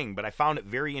week thing, but I found it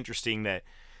very interesting that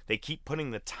they keep putting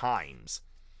the times.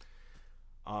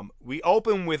 We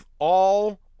open with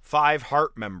all 5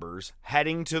 Hart members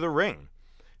heading to the ring.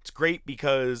 It's great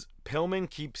because Pillman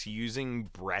keeps using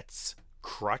Brett's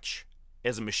crutch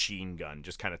as a machine gun,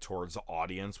 just kind of towards the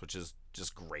audience, which is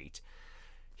just great.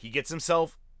 He gets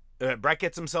himself Brett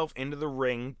gets himself into the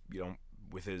ring,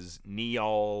 with his knee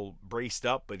all braced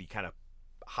up, but he kind of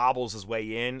hobbles his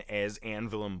way in as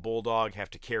Anvil and Bulldog have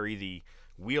to carry the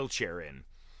wheelchair in.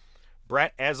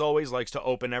 Brett, as always, likes to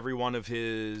open every one of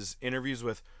his interviews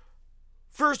with,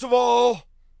 "First of all,"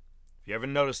 if you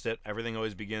haven't noticed it, everything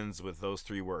always begins with those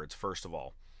 3 words, "first of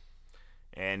all."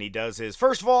 And he does his,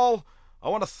 "First of all, I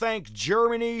want to thank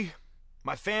Germany,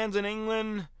 my fans in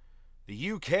England, the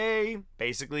UK,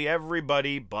 basically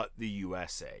everybody but the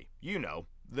USA.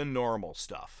 The normal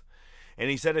stuff." And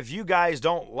he said, if you guys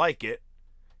don't like it,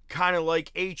 kind of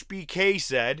like HBK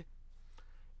said,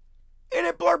 and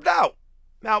it blurped out.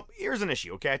 Now, here's an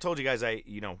issue, okay? I told you guys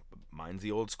mine's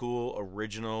the old school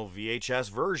original VHS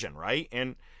version, right?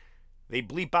 And they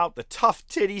bleep out the tough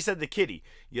titty said the kitty.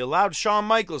 You allowed Shawn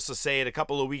Michaels to say it a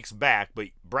couple of weeks back, but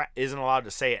Brett isn't allowed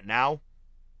to say it now?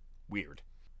 Weird.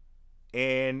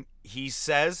 And he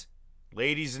says,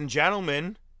 ladies and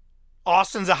gentlemen,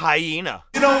 Austin's a hyena.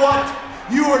 You know what?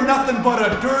 You are nothing but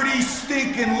a dirty,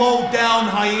 stinking, low-down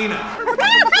hyena.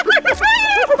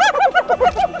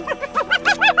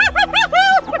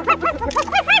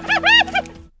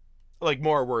 Like,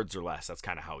 more words or less, that's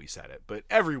kind of how he said it. But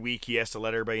every week he has to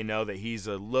let everybody know that he's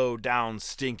a low-down,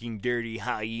 stinking, dirty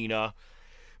hyena.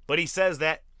 But he says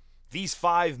that these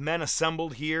 5 men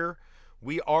assembled here,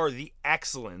 we are the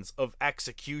excellence of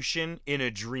execution in a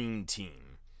dream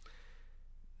team.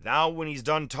 Now, when he's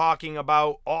done talking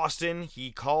about Austin,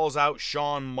 he calls out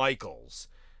Shawn Michaels,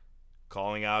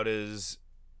 calling out his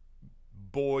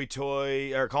boy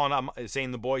toy, or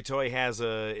saying the boy toy has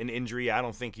an injury. I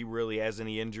don't think he really has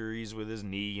any injuries with his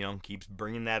knee. Keeps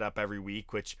bringing that up every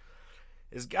week, which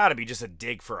has got to be just a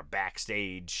dig for a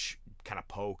backstage kind of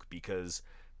poke, because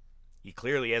he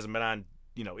clearly hasn't been on,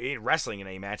 wrestling in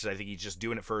any matches. I think he's just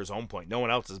doing it for his own point. No one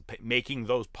else is making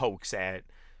those pokes at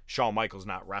Shawn Michaels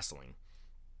not wrestling.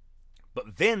 But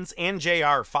Vince and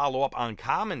JR follow up on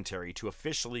commentary to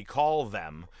officially call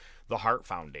them the Hart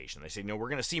Foundation. They say, we're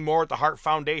going to see more at the Hart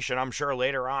Foundation, I'm sure,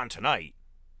 later on tonight.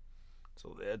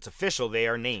 So it's official. They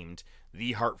are named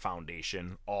the Hart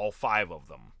Foundation, all 5 of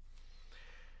them.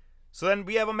 So then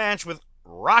we have a match with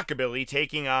Rockabilly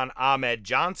taking on Ahmed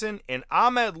Johnson, and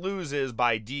Ahmed loses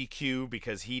by DQ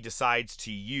because he decides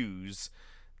to use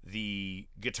the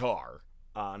guitar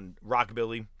on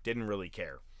Rockabilly. Didn't really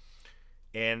care.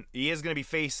 And he is going to be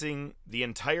facing the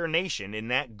entire nation in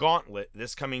that gauntlet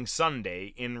this coming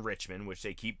Sunday in Richmond, which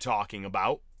they keep talking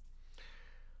about.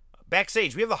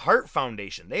 Backstage, we have the Hart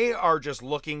Foundation. They are just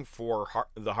looking for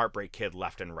the Heartbreak Kid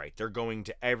left and right. They're going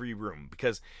to every room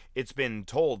because it's been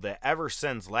told that ever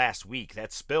since last week,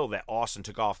 that spill that Austin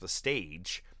took off the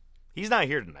stage, he's not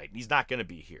here tonight. He's not going to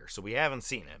be here, so we haven't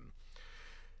seen him.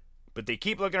 But they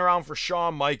keep looking around for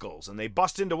Shawn Michaels, and they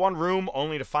bust into one room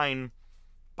only to find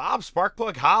Bob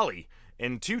Sparkplug Holly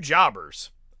and 2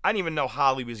 jobbers. I didn't even know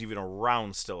Holly was even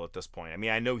around still at this point. I mean,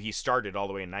 I know he started all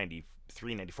the way in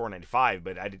 93, 94, 95,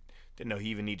 but I didn't know he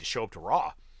even needed to show up to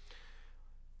Raw.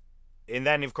 And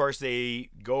then, of course, they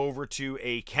go over to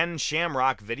a Ken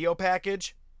Shamrock video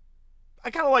package. I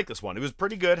kind of like this one. It was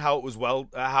pretty good how it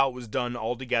was done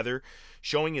all together,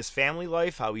 showing his family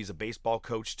life, how he's a baseball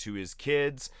coach to his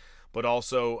kids, but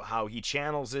also how he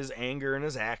channels his anger and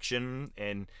his action.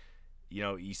 And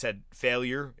he said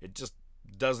failure, it just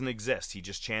doesn't exist. He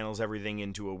just channels everything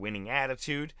into a winning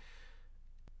attitude.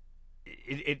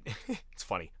 It's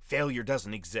funny. Failure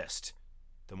doesn't exist.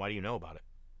 Then why do you know about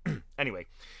it? Anyway,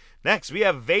 next we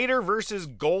have Vader versus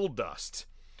Goldust.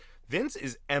 Vince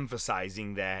is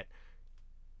emphasizing that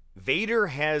Vader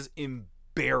has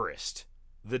embarrassed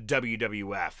the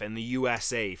WWF and the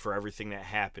USA for everything that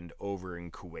happened over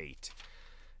in Kuwait.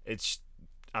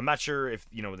 I'm not sure if,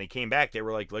 when they came back, they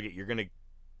were like, look, we're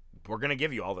going to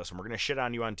give you all this, and we're going to shit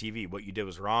on you on TV. What you did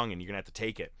was wrong, and you're going to have to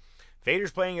take it.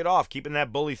 Vader's playing it off, keeping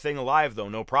that bully thing alive, though,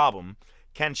 no problem.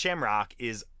 Ken Shamrock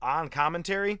is on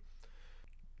commentary.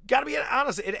 Gotta be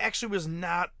honest, it actually was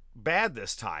not bad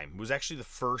this time. It was actually the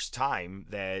first time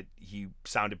that he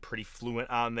sounded pretty fluent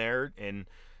on there, and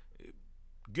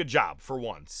good job for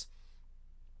once.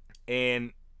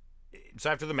 And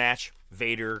so after the match,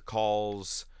 Vader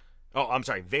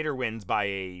wins by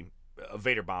a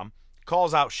Vader bomb,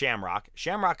 calls out Shamrock.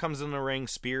 Shamrock comes in the ring,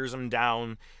 spears him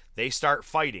down. They start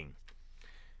fighting.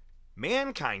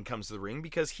 Mankind comes to the ring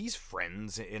because he's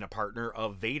friends and a partner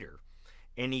of Vader.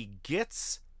 And he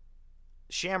gets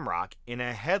Shamrock in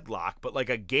a headlock, but like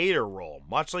a gator roll,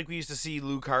 much like we used to see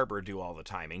Luke Harper do all the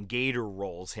time, and gator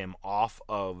rolls him off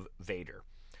of Vader.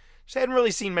 Just hadn't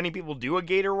really seen many people do a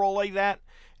gator roll like that.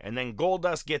 And then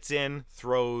Goldust gets in,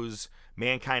 throws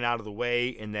Mankind out of the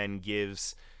way, and then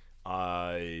gives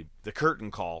the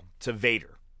curtain call to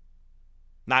Vader.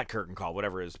 Not curtain call,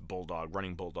 whatever his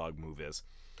running bulldog move is.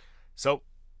 So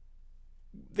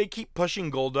they keep pushing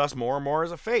Goldust more and more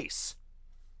as a face.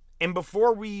 And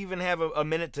before we even have a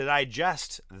minute to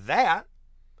digest that,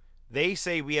 they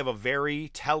say we have a very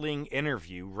telling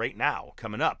interview right now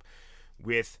coming up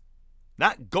with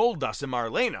not Goldust and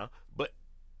Marlena, but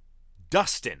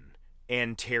Dustin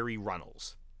and Terry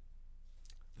Runnels.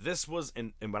 This was,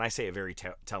 and when I say a very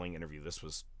telling interview, this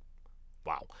was,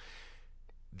 wow.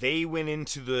 They went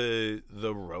into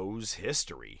the Rose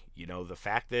history. You know, the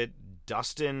fact that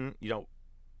Dustin, you know,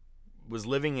 was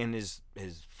living in his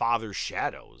father's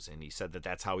shadows, and he said that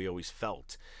that's how he always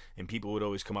felt. And people would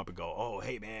always come up and go, "Oh,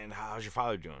 hey man, how's your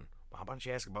father doing? Well, how about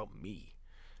you ask about me?"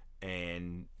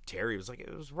 And Terry was like,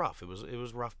 "It was rough. It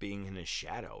was rough being in his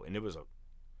shadow." And it was a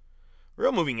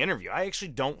real moving interview. I actually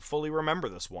don't fully remember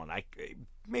this one. I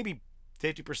maybe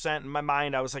 50% in my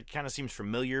mind. I was like, kind of seems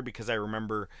familiar because I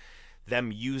remember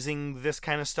them using this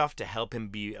kind of stuff to help him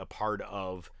be a part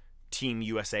of Team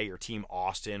USA or Team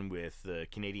Austin with the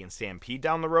Canadian Stampede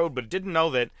down the road, but didn't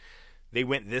know that they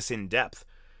went this in depth.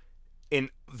 And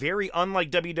very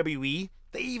unlike WWE,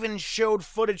 they even showed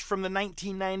footage from the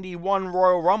 1991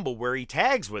 Royal Rumble where he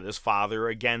tags with his father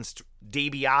against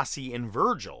DiBiase and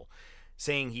Virgil,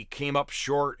 saying he came up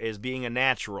short as being a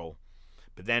natural,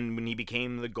 but then when he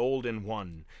became the Golden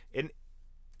One. And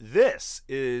this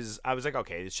is, I was like,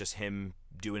 okay, it's just him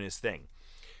doing his thing.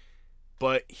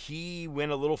 But he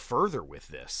went a little further with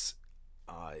this.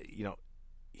 You know,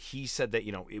 he said that,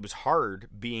 you know, it was hard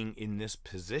being in this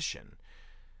position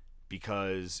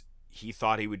because he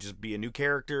thought he would just be a new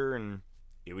character and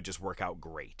it would just work out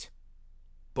great.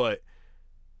 But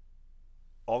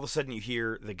all of a sudden you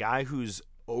hear the guy who's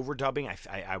overdubbing,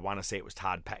 I want to say it was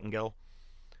Todd Pettengill,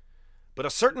 but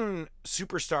a certain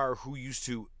superstar who used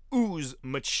to ooze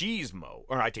machismo,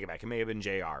 or I take it back, it may have been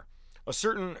JR. A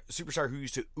certain superstar who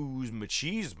used to ooze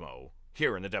machismo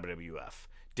here in the WWF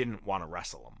didn't want to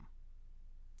wrestle him.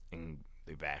 And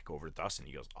they back over to Dustin.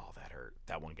 He goes, "Oh, that hurt.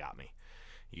 That one got me."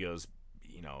 He goes,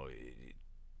 "You know,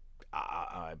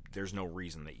 there's no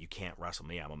reason that you can't wrestle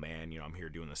me. I'm a man. You know, I'm here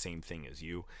doing the same thing as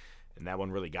you." And that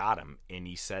one really got him. And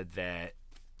he said that,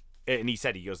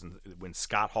 he goes, when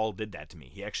Scott Hall did that to me,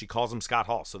 he actually calls him Scott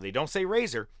Hall. So they don't say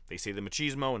Razor, they say the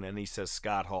machismo, and then he says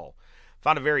Scott Hall.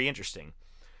 Found it very interesting.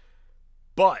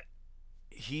 But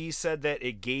he said that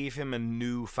it gave him a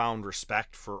newfound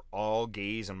respect for all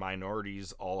gays and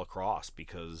minorities all across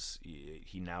because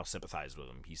he now sympathized with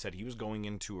them. He said he was going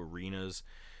into arenas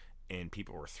and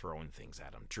people were throwing things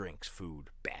at him, drinks, food,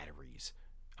 batteries,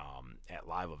 at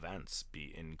live events,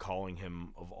 and calling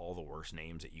him of all the worst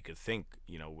names that you could think,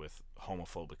 you know, with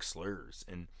homophobic slurs.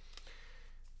 And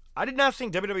I did not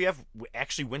think WWF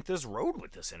actually went this road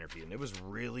with this interview, and it was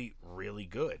really, really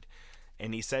good.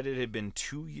 And he said it had been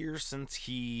 2 years since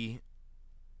he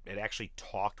had actually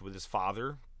talked with his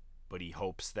father, but he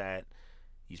hopes that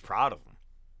he's proud of him.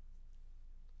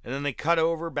 And then they cut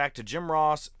over back to Jim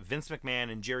Ross, Vince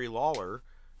McMahon, and Jerry Lawler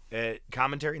at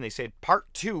commentary, and they said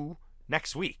part 2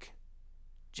 next week.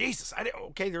 Jesus,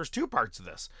 okay, there's 2 parts of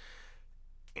this.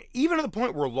 Even to the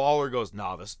point where Lawler goes,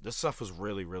 "No, this stuff was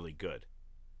really, really good."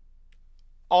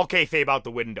 All kayfabe out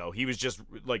the window. He was just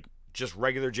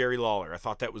regular Jerry Lawler. I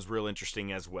thought that was real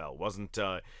interesting as well. Wasn't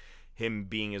him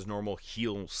being his normal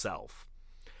heel self.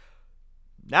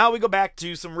 Now we go back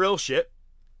to some real shit.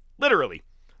 Literally.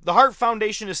 The Hart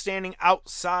Foundation is standing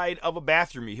outside of a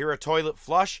bathroom. You hear a toilet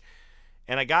flush,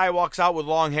 and a guy walks out with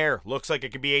long hair. Looks like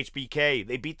it could be HBK.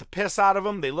 They beat the piss out of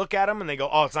him. They look at him, and they go,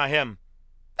 "Oh, it's not him."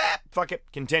 Fuck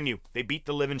it. Continue. They beat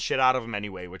the living shit out of him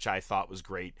anyway, which I thought was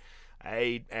great.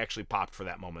 I actually popped for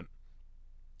that moment.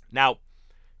 Now,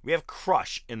 we have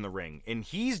Crush in the ring, and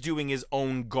he's doing his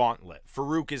own gauntlet.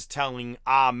 Farouk is telling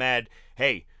Ahmed,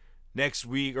 "Hey, next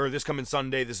week, or this coming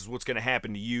Sunday, this is what's going to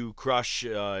happen to you, Crush.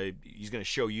 He's going to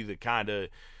show you the kind of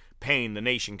pain the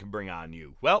nation can bring on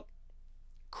you." Well,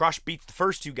 Crush beats the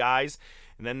first 2 guys,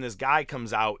 and then this guy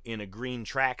comes out in a green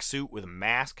tracksuit with a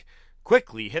mask,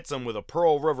 quickly hits him with a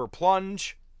Pearl River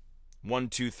plunge. 1,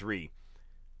 2, 3.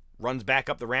 Runs back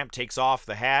up the ramp, takes off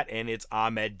the hat, and it's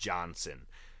Ahmed Johnson,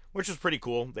 which was pretty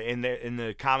cool. In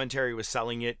the commentary was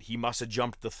selling it. He must have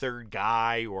jumped the 3rd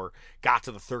guy or got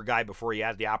to the 3rd guy before he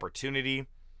had the opportunity.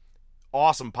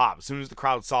 Awesome pop. As soon as the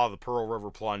crowd saw the Pearl River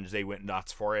plunge, they went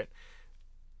nuts for it.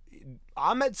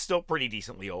 Ahmed's still pretty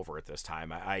decently over at this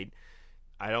time. I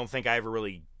don't think I ever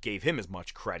really gave him as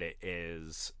much credit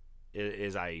as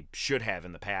I should have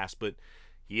in the past, but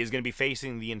he is going to be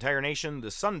facing the entire nation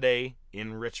this Sunday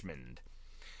in Richmond.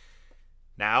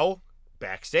 Now,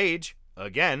 backstage,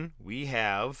 again, we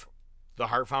have the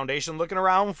Hart Foundation looking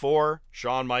around for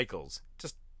Shawn Michaels.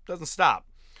 Just doesn't stop.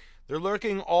 They're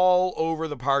lurking all over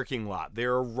the parking lot.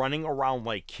 They're running around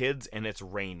like kids, and it's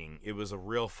raining. It was a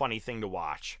real funny thing to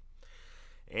watch.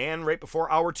 And right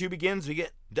before hour 2 begins, we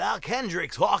get Doc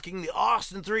Hendricks hawking the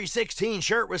Austin 316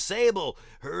 shirt with Sable.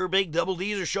 Her big double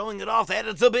D's are showing it off that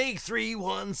it's a big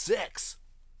 316.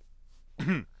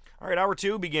 All right, hour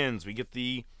 2 begins. We get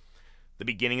the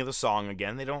beginning of the song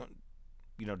again. They don't,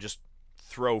 just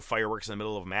throw fireworks in the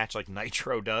middle of a match like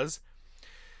Nitro does.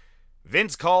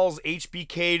 Vince calls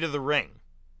HBK to the ring.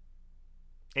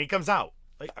 And he comes out.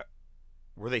 Like,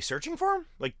 were they searching for him?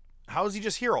 Like, how is he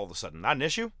just here all of a sudden? Not an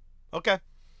issue? Okay.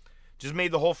 Just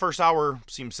made the whole first hour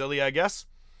seem silly, I guess.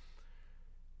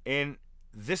 And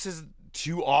this is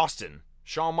to Austin.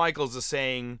 Shawn Michaels is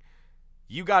saying,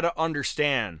 you got to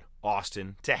understand,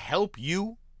 Austin, to help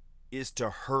you is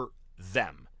to hurt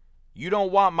them. You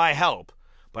don't want my help,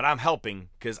 but I'm helping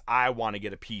because I want to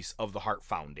get a piece of the Hart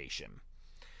Foundation.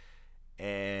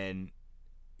 And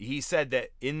he said that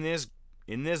in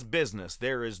this business,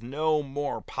 there is no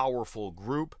more powerful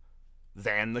group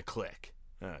than the Clique.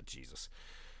 Oh, Jesus.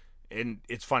 And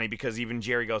it's funny because even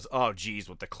Jerry goes, oh, geez,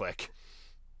 with the Clique.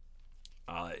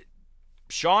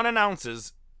 Shawn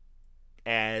announces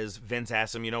as Vince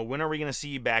asks him, when are we going to see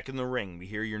you back in the ring? We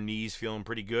hear your knees feeling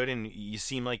pretty good and you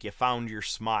seem like you found your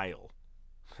smile.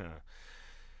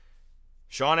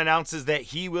 Shawn announces that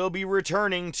he will be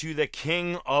returning to the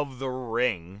King of the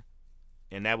Ring,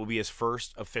 and that will be his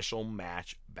first official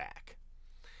match back.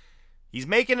 He's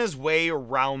making his way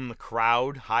around the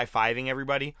crowd, high-fiving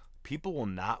everybody. People will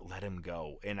not let him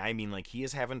go, and I mean, like, he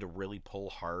is having to really pull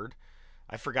hard.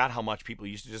 I forgot how much people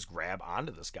used to just grab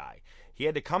onto this guy. He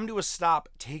had to come to a stop,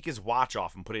 take his watch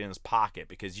off, and put it in his pocket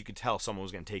because you could tell someone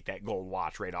was going to take that gold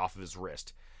watch right off of his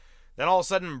wrist. Then all of a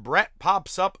sudden, Bret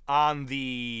pops up on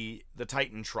the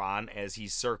Titantron as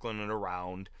he's circling it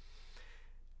around.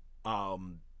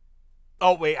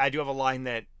 Oh, wait, I do have a line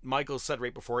that Michael said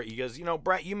right before it. He goes,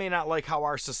 Bret, you may not like how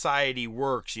our society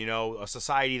works, a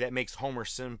society that makes Homer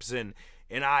Simpson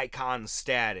an icon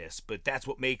status, but that's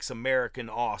what makes American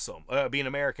awesome, being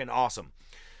American awesome.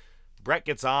 Bret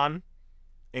gets on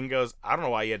and goes, I don't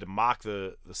know why you had to mock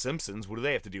the Simpsons. What do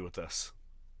they have to do with this?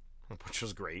 Which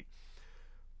was great.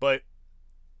 But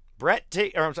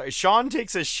Shawn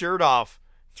takes his shirt off,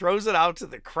 throws it out to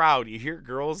the crowd. You hear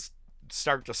girls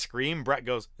start to scream. Bret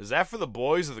goes, is that for the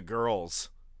boys or the girls?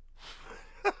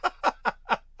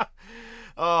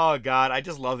 Oh, God. I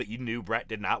just love that you knew Bret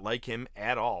did not like him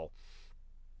at all.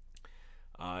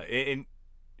 And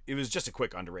it was just a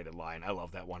quick underrated line. I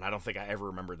love that one. I don't think I ever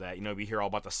remembered that. We hear all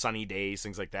about the sunny days,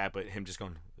 things like that, but him just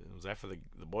going, was that for the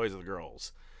boys or the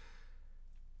girls?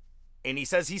 And he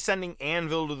says he's sending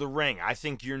Anvil to the ring. I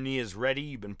think your knee is ready.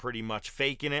 You've been pretty much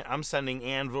faking it. I'm sending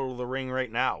Anvil to the ring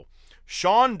right now.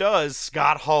 Shawn does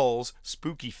Scott Hall's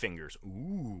spooky fingers.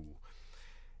 Ooh.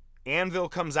 Anvil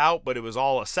comes out, but it was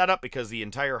all a setup because the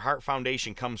entire Hart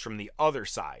Foundation comes from the other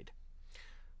side.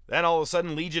 Then all of a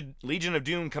sudden, Legion of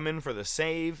Doom come in for the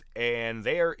save, and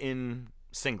they are in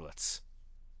singlets.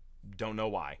 Don't know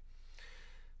why.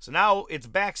 So now it's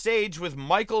backstage with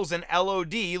Michaels and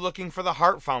LOD looking for the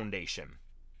Hart Foundation.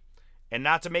 And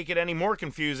not to make it any more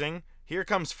confusing, here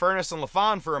comes Furnas and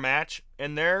LaFon for a match,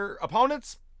 and their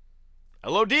opponents,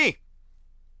 LOD.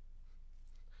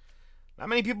 Not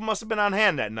many people must have been on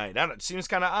hand that night. It seems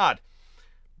kind of odd.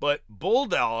 But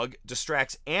Bulldog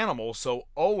distracts Animal so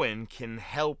Owen can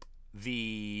help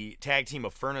the tag team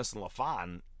of Furnas and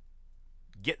LaFon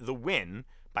get the win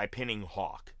by pinning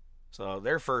Hawk. So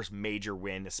their first major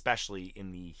win, especially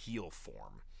in the heel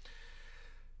form.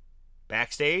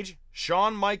 Backstage,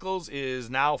 Shawn Michaels is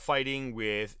now fighting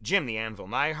with Jim the Anvil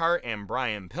Neidhart and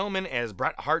Brian Pillman as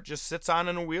Bret Hart just sits on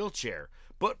in a wheelchair.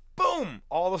 But boom!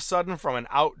 All of a sudden from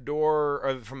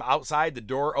outside, the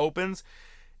door opens,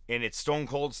 and it's Stone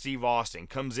Cold Steve Austin.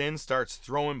 Comes in, starts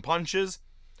throwing punches,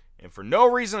 and for no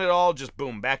reason at all, just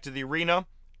boom, back to the arena.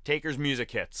 Taker's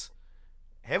music hits.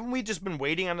 Haven't we just been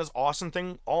waiting on this Austin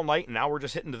thing all night, and now we're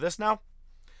just hitting to this now?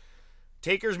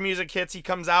 Taker's music hits, he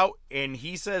comes out, and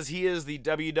he says he is the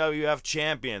WWF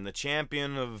champion, the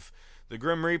champion of the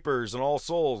Grim Reapers and All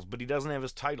Souls, but he doesn't have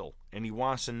his title, and he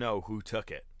wants to know who took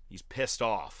it. He's pissed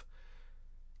off.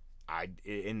 I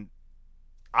didn't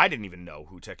even know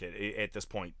who took it at this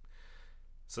point.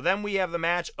 So then we have the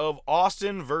match of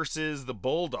Austin versus the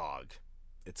Bulldog.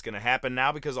 It's going to happen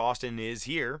now because Austin is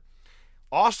here.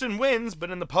 Austin wins, but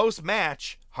in the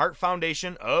post-match, Hart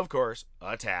Foundation, of course,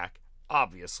 attack,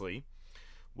 obviously,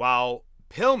 while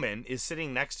Pillman is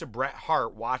sitting next to Bret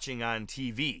Hart watching on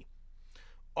TV.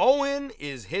 Owen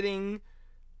is hitting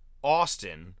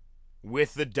Austin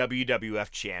with the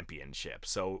WWF Championship.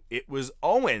 So it was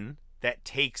Owen that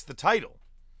takes the title.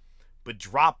 but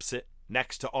drops it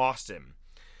next to Austin.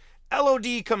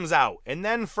 LOD comes out, and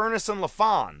then Furnas and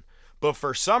LaFon. But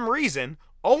for some reason,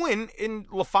 Owen and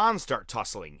LaFon start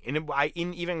tussling. And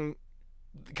in even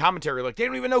commentary, like, they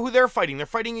don't even know who they're fighting. They're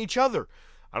fighting each other.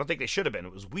 I don't think they should have been.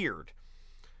 It was weird.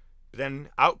 But then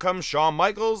out comes Shawn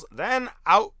Michaels. Then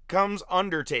out comes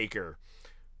Undertaker.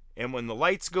 And when the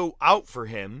lights go out for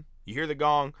him, you hear the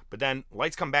gong, but then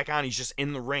lights come back on. He's just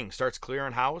in the ring, starts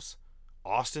clearing house.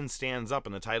 Austin stands up,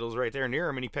 and the title's right there near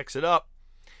him, and he picks it up.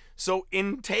 So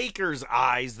in Taker's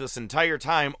eyes, this entire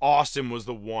time, Austin was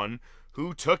the one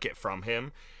who took it from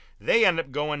him. They end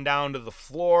up going down to the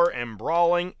floor and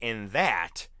brawling, and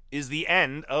that is the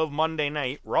end of Monday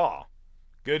Night Raw.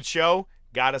 Good show.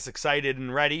 Got us excited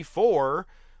and ready for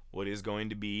what is going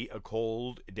to be a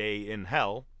cold day in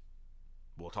hell.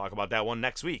 We'll talk about that one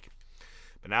next week.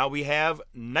 But now we have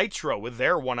Nitro with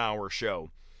their 1 hour show.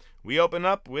 We open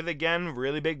up with, again,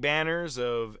 really big banners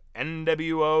of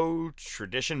NWO,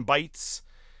 Tradition Bites,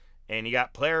 and you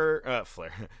got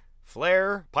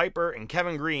Flair, Piper, and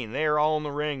Kevin Green. They're all in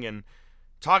the ring and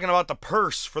talking about the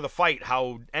purse for the fight,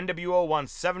 how NWO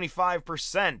wants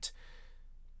 75%.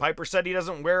 Piper said he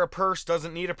doesn't wear a purse,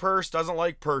 doesn't need a purse, doesn't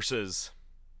like purses.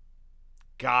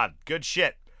 God, good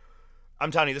shit.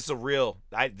 I'm telling you, this is a real...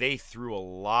 they threw a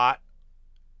lot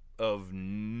of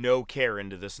no care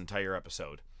into this entire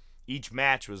episode. Each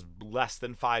match was less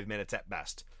than 5 minutes at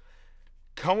best.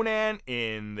 Conan,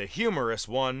 in the humorous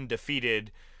one,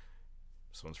 defeated...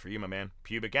 This one's for you, my man.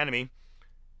 Pubic Enemy.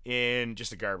 In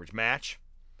just a garbage match.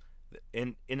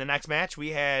 In the next match, we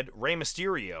had Rey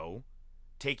Mysterio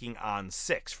taking on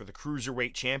Syxx for the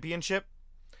Cruiserweight Championship.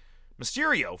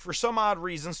 Mysterio, for some odd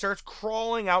reason, starts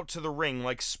crawling out to the ring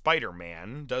like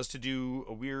Spider-Man does to do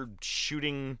a weird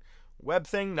shooting web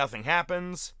thing. Nothing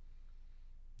happens.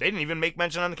 They didn't even make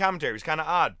mention on the commentary. It's kind of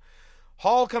odd.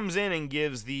 Hall comes in and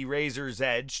gives the Razor's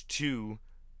Edge to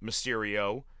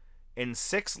Mysterio, and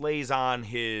Syxx lays on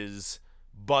his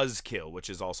Buzzkill,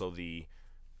 which is also the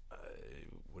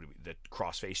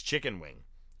crossface chicken wing.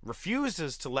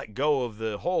 Refuses to let go of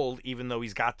the hold even though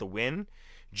he's got the win.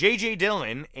 J.J.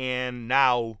 Dillon and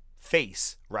now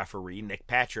face referee Nick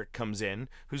Patrick comes in,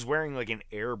 who's wearing like an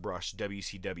airbrush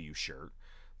WCW shirt.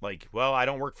 Like, well, I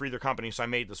don't work for either company, so I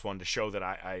made this one to show that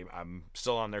I'm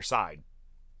still on their side.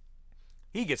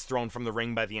 He gets thrown from the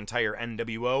ring by the entire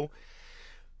NWO.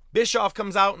 Bischoff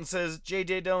comes out and says,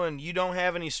 J.J. Dillon, you don't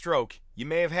have any stroke. You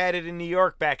may have had it in New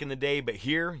York back in the day, but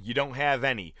here, you don't have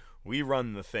any. We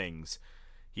run the things.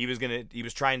 He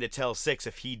was trying to tell Syxx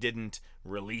if he didn't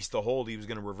release the hold, he was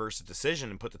going to reverse the decision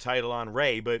and put the title on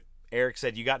Ray, but Eric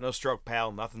said, you got no stroke,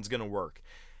 pal. Nothing's going to work.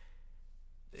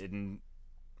 And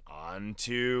on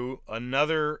to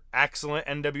another excellent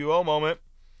NWO moment.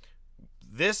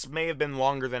 This may have been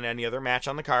longer than any other match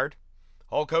on the card.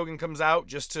 Hulk Hogan comes out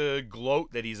just to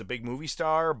gloat that he's a big movie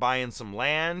star, buying some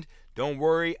land. Don't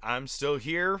worry, I'm still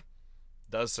here.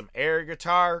 Does some air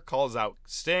guitar, calls out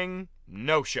Sting.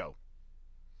 No show.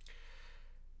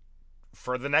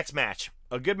 For the next match,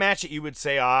 a good match that you would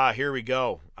say, here we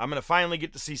go. I'm going to finally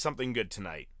get to see something good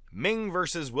tonight. Ming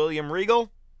versus William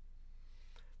Regal.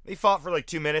 They fought for like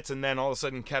 2 minutes, and then all of a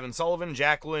sudden Kevin Sullivan,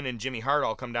 Jacqueline, and Jimmy Hart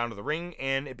all come down to the ring,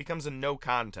 and it becomes a no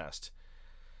contest.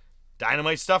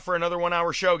 Dynamite stuff for another 1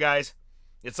 hour show, guys.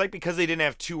 It's like because they didn't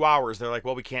have 2 hours, they're like,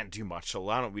 well, we can't do much, so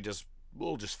why don't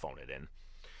we'll just phone it in.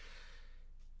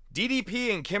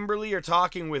 DDP and Kimberly are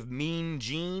talking with Mean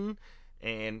Gene,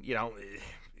 and,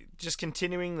 just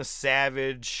continuing the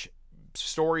Savage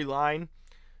storyline.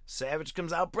 Savage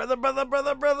comes out, brother,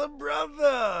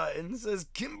 and says,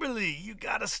 Kimberly, you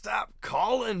gotta stop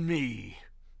calling me.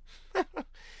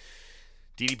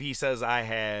 DDP says, I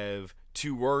have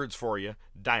 2 words for you,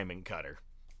 diamond cutter.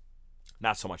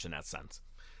 Not so much in that sense.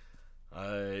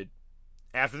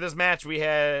 After this match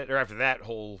after that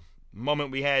whole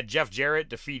moment, we had Jeff Jarrett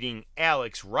defeating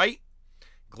Alex Wright.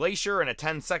 Glacier in a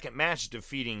 10-second match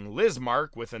defeating Liz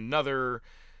Mark with another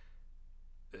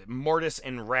Mortis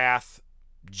and Wrath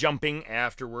jumping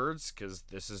afterwards, because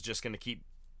this is just going to keep,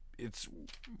 it's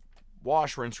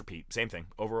wash, rinse, repeat, same thing,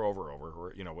 over, or,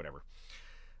 whatever.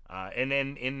 And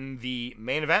then in the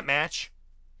main event match,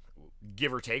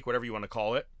 give or take, whatever you want to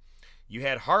call it, you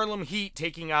had Harlem Heat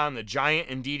taking on the Giant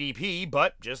and DDP,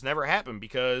 but just never happened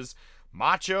because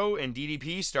Macho and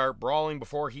DDP start brawling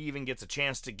before he even gets a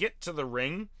chance to get to the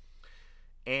ring.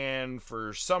 And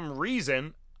for some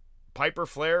reason, Piper,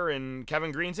 Flair, and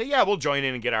Kevin Green say, yeah, we'll join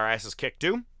in and get our asses kicked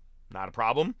too. Not a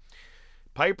problem.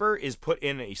 Piper is put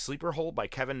in a sleeper hold by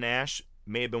Kevin Nash.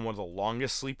 May have been one of the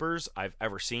longest sleepers I've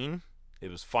ever seen. It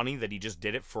was funny that he just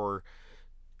did it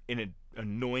in an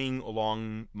annoying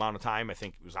long amount of time. I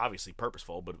think it was obviously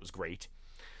purposeful, but it was great.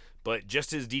 But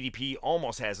just as DDP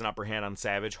almost has an upper hand on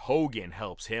Savage, Hogan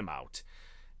helps him out.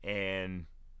 And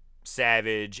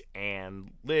Savage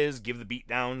and Liz give the beat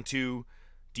down to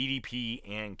DDP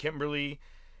and Kimberly.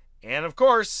 And of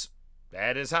course,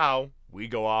 that is how we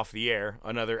go off the air.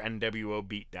 Another NWO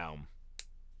beatdown.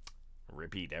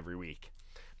 Repeat every week.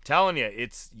 I'm telling you,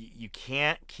 you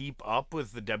can't keep up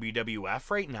with the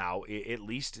WWF right now, at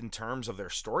least in terms of their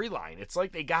storyline. It's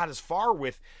like they got as far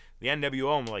with the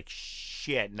NWO, I'm like,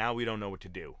 shit, now we don't know what to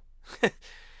do.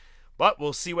 But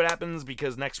we'll see what happens,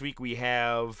 because next week we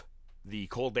have the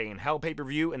Cold Day in Hell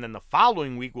pay-per-view, and then the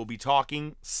following week we'll be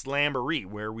talking Slamboree,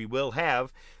 where we will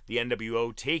have the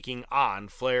NWO taking on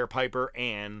Flair, Piper,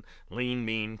 and Lean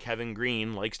Mean Kevin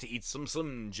Green likes to eat some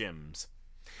Slim Jims.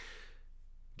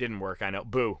 Didn't work, I know.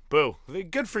 Boo. Boo.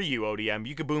 Good for you, ODM.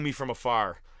 You could boo me from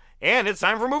afar. And it's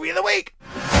time for Movie of the Week!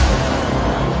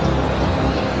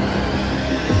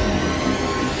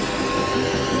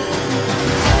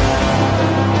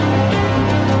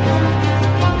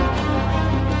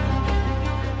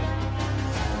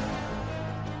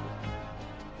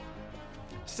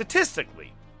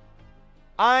 Statistically,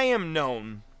 I am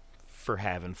known for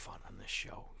having fun on this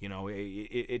show. You know,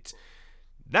 it's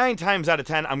 9 times out of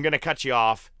 10, I'm going to cut you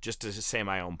off just to say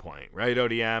my own point, right,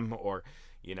 ODM? Or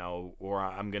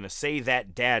I'm going to say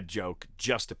that dad joke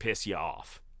just to piss you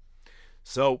off.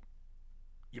 So,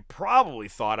 you probably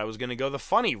thought I was going to go the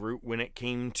funny route when it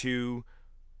came to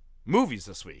movies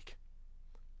this week.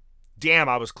 Damn,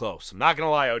 I was close. I'm not going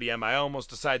to lie, ODM, I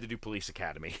almost decided to do Police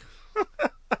Academy.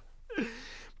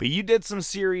 But you did some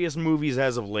serious movies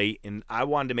as of late, and I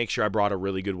wanted to make sure I brought a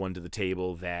really good one to the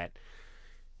table that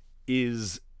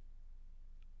is...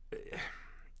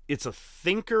 It's a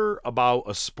thinker about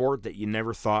a sport that you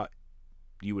never thought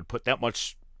you would put that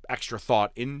much extra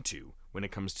thought into when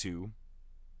it comes to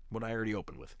what I already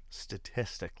opened with,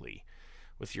 statistically,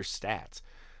 with your stats,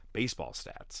 baseball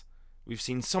stats. We've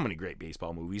seen so many great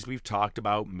baseball movies. We've talked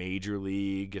about Major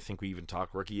League. I think we even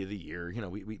talked Rookie of the Year. You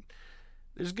know,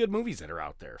 there's good movies that are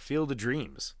out there. Field of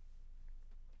Dreams.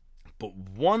 But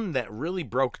one that really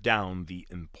broke down the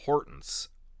importance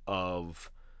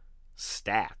of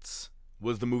stats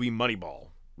was the movie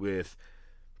Moneyball with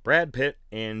Brad Pitt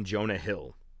and Jonah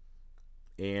Hill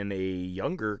and a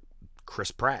younger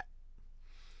Chris Pratt.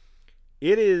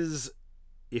 It is,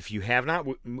 if you have not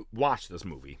watched this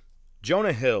movie,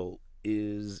 Jonah Hill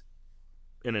is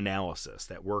an analysis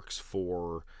that works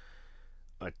for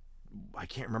I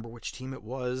can't remember which team it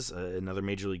was, another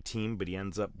major league team, but he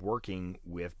ends up working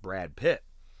with Brad Pitt.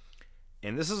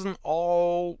 And this is an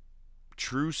all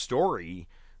true story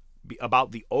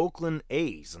about the Oakland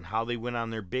A's and how they went on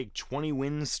their big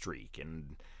 20-win streak.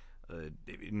 And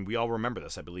we all remember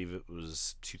this. I believe it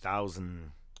was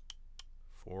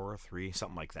 2004, 3,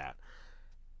 something like that.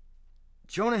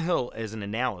 Jonah Hill, as an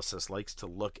analysis, likes to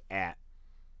look at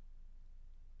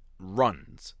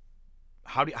runs.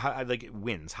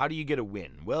 Wins. How do you get a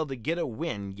win? Well, to get a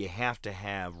win, you have to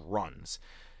have runs.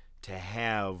 To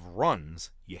have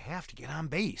runs, you have to get on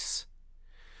base.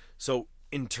 So,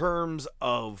 in terms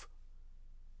of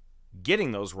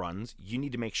getting those runs, you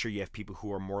need to make sure you have people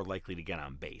who are more likely to get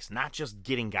on base. Not just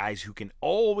getting guys who can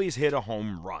always hit a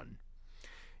home run.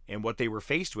 And what they were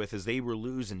faced with is they were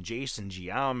losing Jason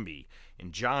Giambi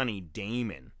and Johnny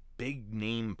Damon, big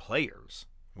name players.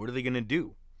 What are they going to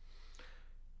do?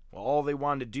 Well, all they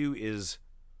wanted to do is,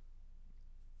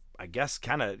 I guess,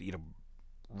 kind of,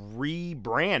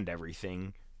 rebrand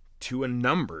everything to a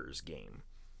numbers game.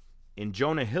 And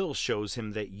Jonah Hill shows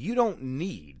him that you don't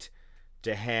need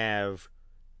to have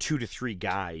 2 to 3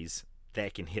 guys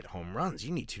that can hit home runs.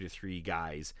 You need 2 to 3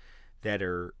 guys that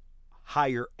are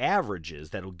higher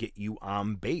averages that'll get you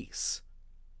on base.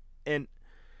 And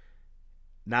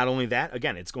not only that,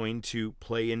 again, it's going to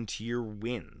play into your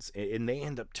wins. And they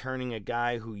end up turning a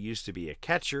guy who used to be a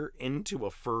catcher into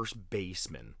a first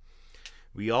baseman.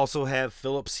 We also have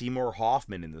Philip Seymour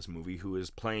Hoffman in this movie, who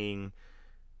is playing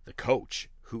the coach,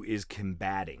 who is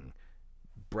combating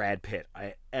Brad Pitt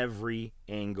at every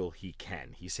angle he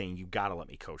can. He's saying, you got to let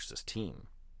me coach this team.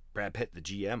 Brad Pitt, the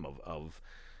GM of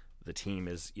the team,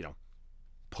 is,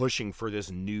 pushing for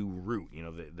this new route,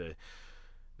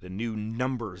 the new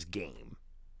numbers game.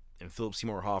 And Philip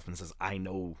Seymour Hoffman says, I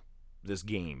know this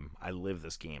game. I live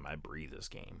this game. I breathe this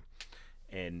game.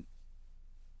 And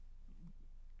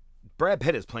Brad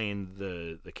Pitt is playing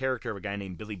the character of a guy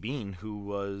named Billy Bean, who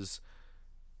was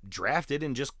drafted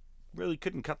and just really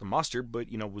couldn't cut the mustard, but,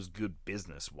 was good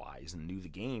business-wise and knew the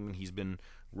game. And he's been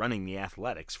running the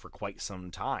Athletics for quite some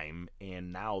time.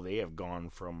 And now they have gone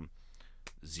from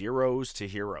zeros to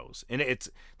heroes. And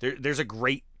there's a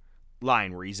great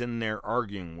line where he's in there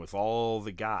arguing with all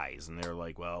the guys, and they're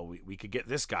like, well, we could get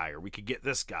this guy, or we could get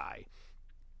this guy.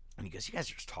 And he goes, you guys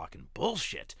are just talking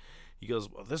bullshit. He goes,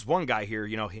 well, this one guy here,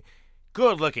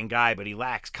 good-looking guy, but he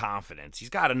lacks confidence. He's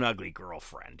got an ugly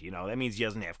girlfriend, that means he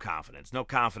doesn't have confidence. No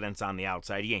confidence on the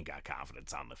outside. He ain't got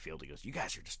confidence on the field. He goes, you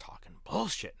guys are just talking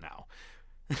bullshit now.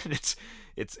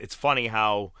 It's funny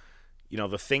how,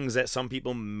 the things that some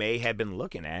people may have been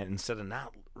looking at, instead of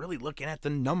not really looking at the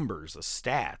numbers, the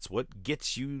stats, what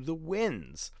gets you the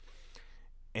wins.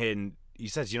 And he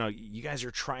says, you guys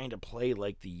are trying to play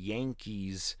like the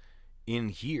Yankees in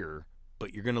here,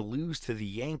 but you're going to lose to the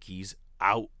Yankees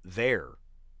out there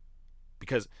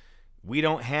because we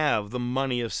don't have the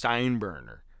money of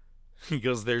Steinbrenner. He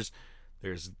goes, there's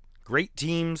great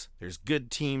teams, there's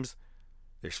good teams,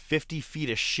 there's 50 feet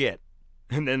of shit,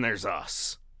 and then there's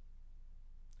us.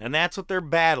 And that's what they're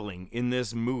battling in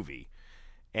this movie.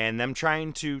 And them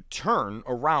trying to turn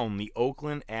around the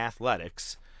Oakland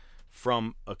Athletics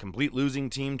from a complete losing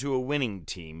team to a winning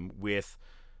team, with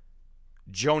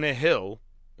Jonah Hill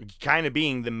kind of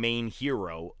being the main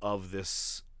hero of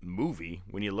this movie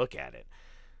when you look at it.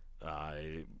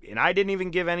 And I didn't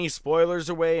even give any spoilers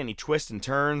away, any twists and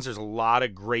turns. There's a lot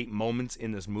of great moments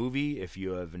in this movie. If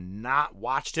you have not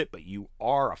watched it, but you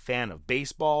are a fan of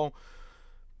baseball,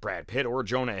 Brad Pitt or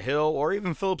Jonah Hill, or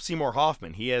even Philip Seymour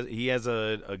Hoffman, he has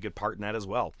a good part in that as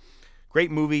well. Great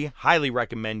movie. Highly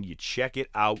recommend you check it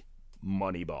out.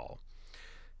 Moneyball.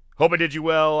 Hope I did you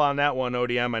well on that one,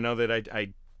 ODM. I know that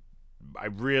I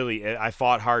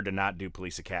fought hard to not do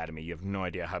Police Academy. You have no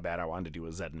idea how bad I wanted to do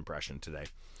a Zed impression today.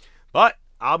 But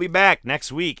I'll be back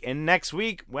next week. And next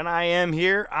week, when I am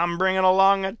here, I'm bringing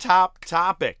along a top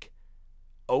topic.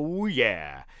 Oh,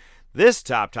 yeah. This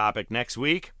top topic next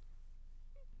week,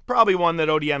 probably one that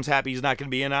ODM's happy he's not going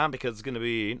to be in on, because it's going to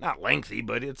be not lengthy,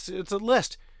 but it's a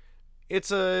list. It's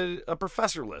a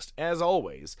professor list, as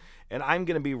always. And I'm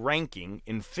going to be ranking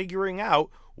and figuring out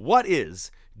what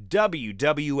is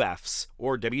WWF's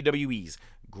or WWE's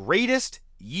greatest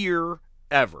year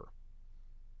ever.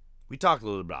 We talked a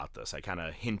little bit about this. I kind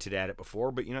of hinted at it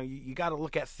before, but you got to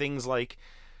look at things like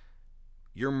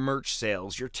your merch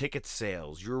sales, your ticket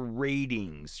sales, your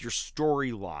ratings, your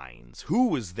storylines, who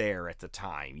was there at the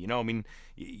time.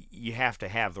 You have to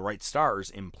have the right stars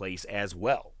in place as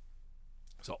well.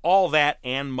 So all that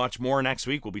and much more next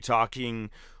week. We'll be talking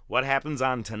what happens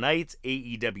on tonight's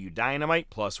AEW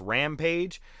Dynamite plus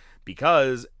Rampage,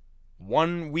 because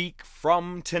 1 week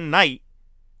from tonight,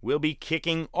 we'll be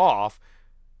kicking off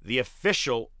the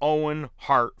official Owen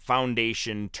Hart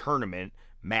Foundation tournament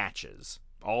matches.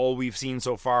 All we've seen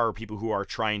so far are people who are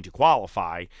trying to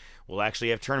qualify. We'll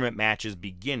actually have tournament matches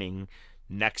beginning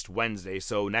next Wednesday.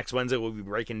 So next Wednesday, we'll be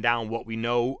breaking down what we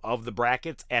know of the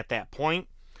brackets at that point.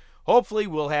 Hopefully,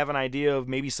 we'll have an idea of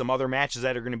maybe some other matches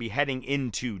that are going to be heading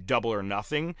into Double or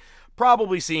Nothing.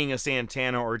 Probably seeing a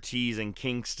Santana, Ortiz, and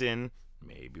Kingston,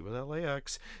 maybe with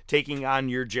LAX, taking on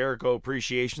your Jericho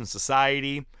Appreciation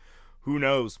Society. Who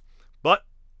knows? But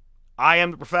I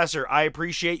am the Professor. I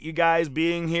appreciate you guys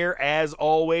being here as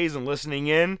always and listening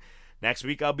in. Next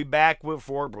week, I'll be back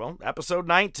for episode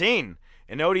 19.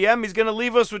 And ODM, he's going to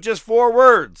leave us with just 4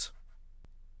 words.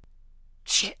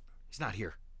 Shit, he's not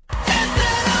here.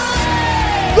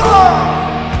 The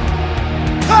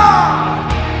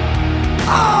Top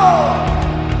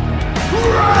of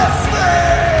Wrestling!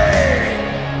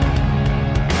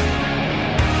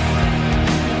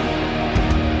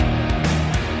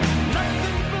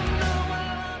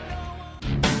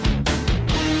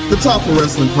 The Top of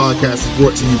Wrestling Podcast is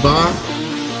brought to you by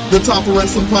The Top of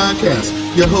Wrestling Podcast.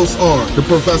 Your hosts are the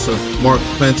Professor, Mark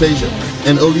Fantasia,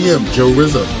 and ODM, Joe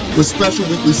Rizzo, with special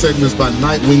weekly segments by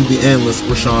Nightwing the Analyst,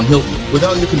 Rashawn Hilton.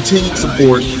 Without your continued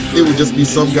support, it would just be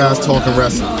some guys talking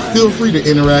wrestling. Feel free to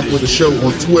interact with the show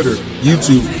on Twitter,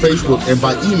 YouTube, Facebook, and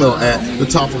by email at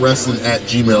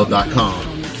thetopofwrestling@gmail.com.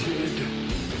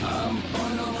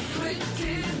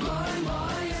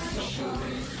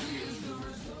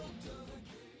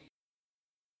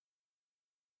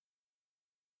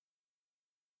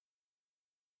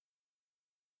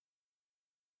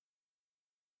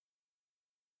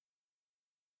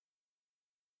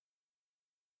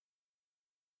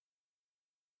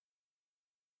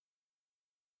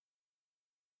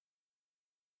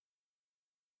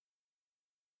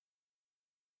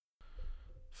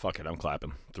 Fuck it, I'm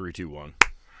clapping. 3, 2, 1.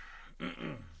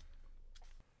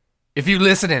 If you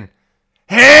listening,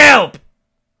 help!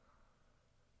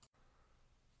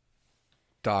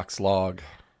 Doc's Log.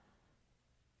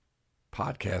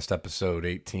 Podcast episode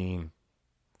 18.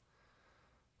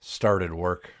 Started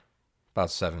work about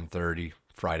 7:30.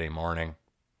 Friday morning.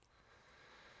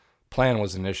 Plan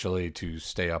was initially to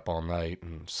stay up all night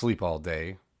and sleep all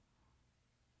day,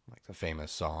 like the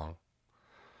famous song.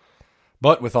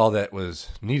 But with all that was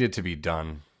needed to be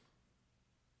done,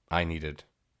 I needed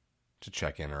to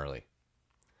check in early.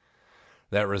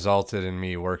 That resulted in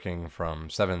me working from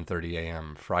 7:30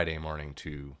 a.m. Friday morning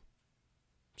to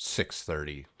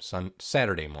 6:30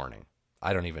 Saturday morning.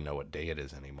 I don't even know what day it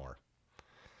is anymore.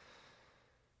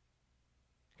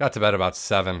 Got to bed about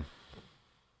 7.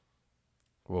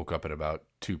 Woke up at about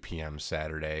 2 p.m.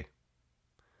 Saturday.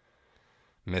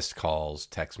 Missed calls,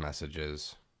 text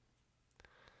messages.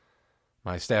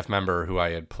 My staff member who I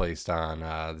had placed on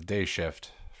the day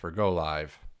shift for Go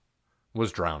Live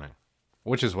was drowning,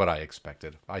 which is what I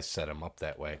expected. I set him up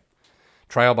that way.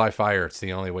 Trial by fire, it's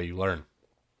the only way you learn.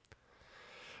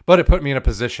 But it put me in a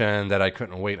position that I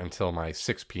couldn't wait until my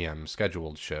 6 p.m.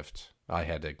 scheduled shift. I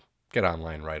had to get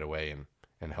online right away and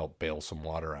help bail some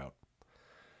water out.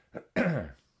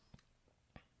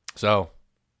 So,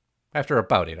 after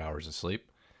about 8 hours of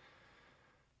sleep,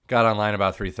 got online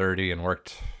about 3:30 and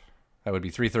worked. That would be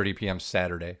 3:30 p.m.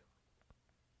 Saturday.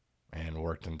 And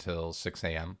worked until 6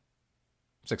 a.m.,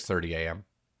 6:30 a.m.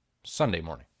 Sunday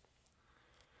morning.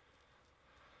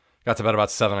 Got to bed about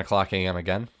 7 o'clock a.m.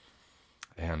 again.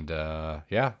 And,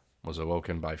 was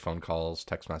awoken by phone calls,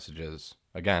 text messages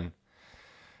again.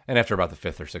 And after about the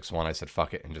 5th or 6th one, I said,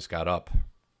 fuck it, and just got up.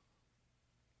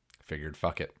 Figured,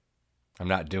 fuck it. I'm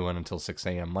not doing until 6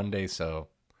 a.m. Monday, so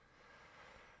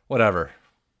whatever.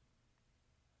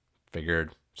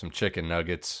 Figured some chicken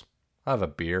nuggets. I'll have a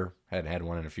beer. Hadn't had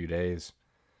one in a few days.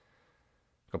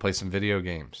 Go play some video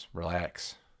games.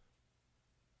 Relax.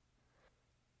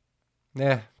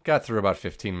 Yeah, got through about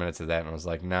 15 minutes of that and was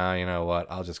like, nah, you know what?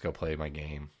 I'll just go play my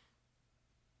game.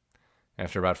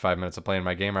 After about 5 minutes of playing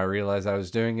my game, I realized I was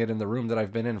doing it in the room that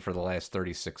I've been in for the last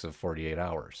 36 of 48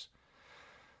 hours.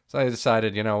 So I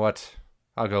decided, you know what?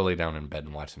 I'll go lay down in bed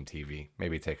and watch some TV.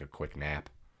 Maybe take a quick nap.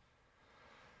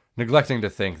 Neglecting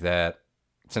to think that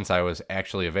since I was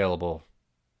actually available,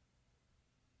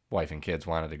 wife and kids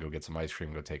wanted to go get some ice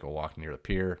cream, go take a walk near the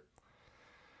pier.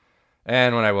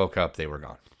 And when I woke up, they were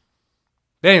gone.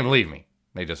 They didn't leave me.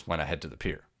 They just went ahead to the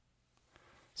pier.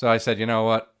 So I said, you know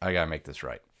what? I got to make this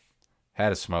right.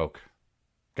 Had a smoke,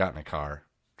 got in a car,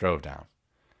 drove down.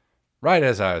 Right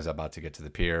as I was about to get to the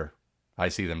pier, I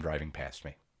see them driving past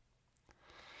me.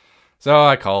 So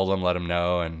I called them, let them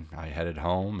know, and I headed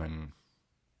home and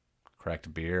cracked a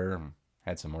beer and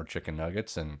had some more chicken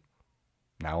nuggets, and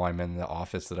now I'm in the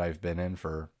office that I've been in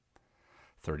for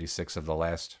 36 of the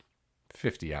last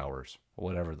 50 hours,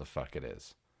 whatever the fuck it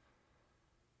is.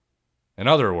 In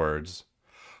other words,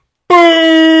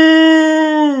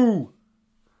 boo!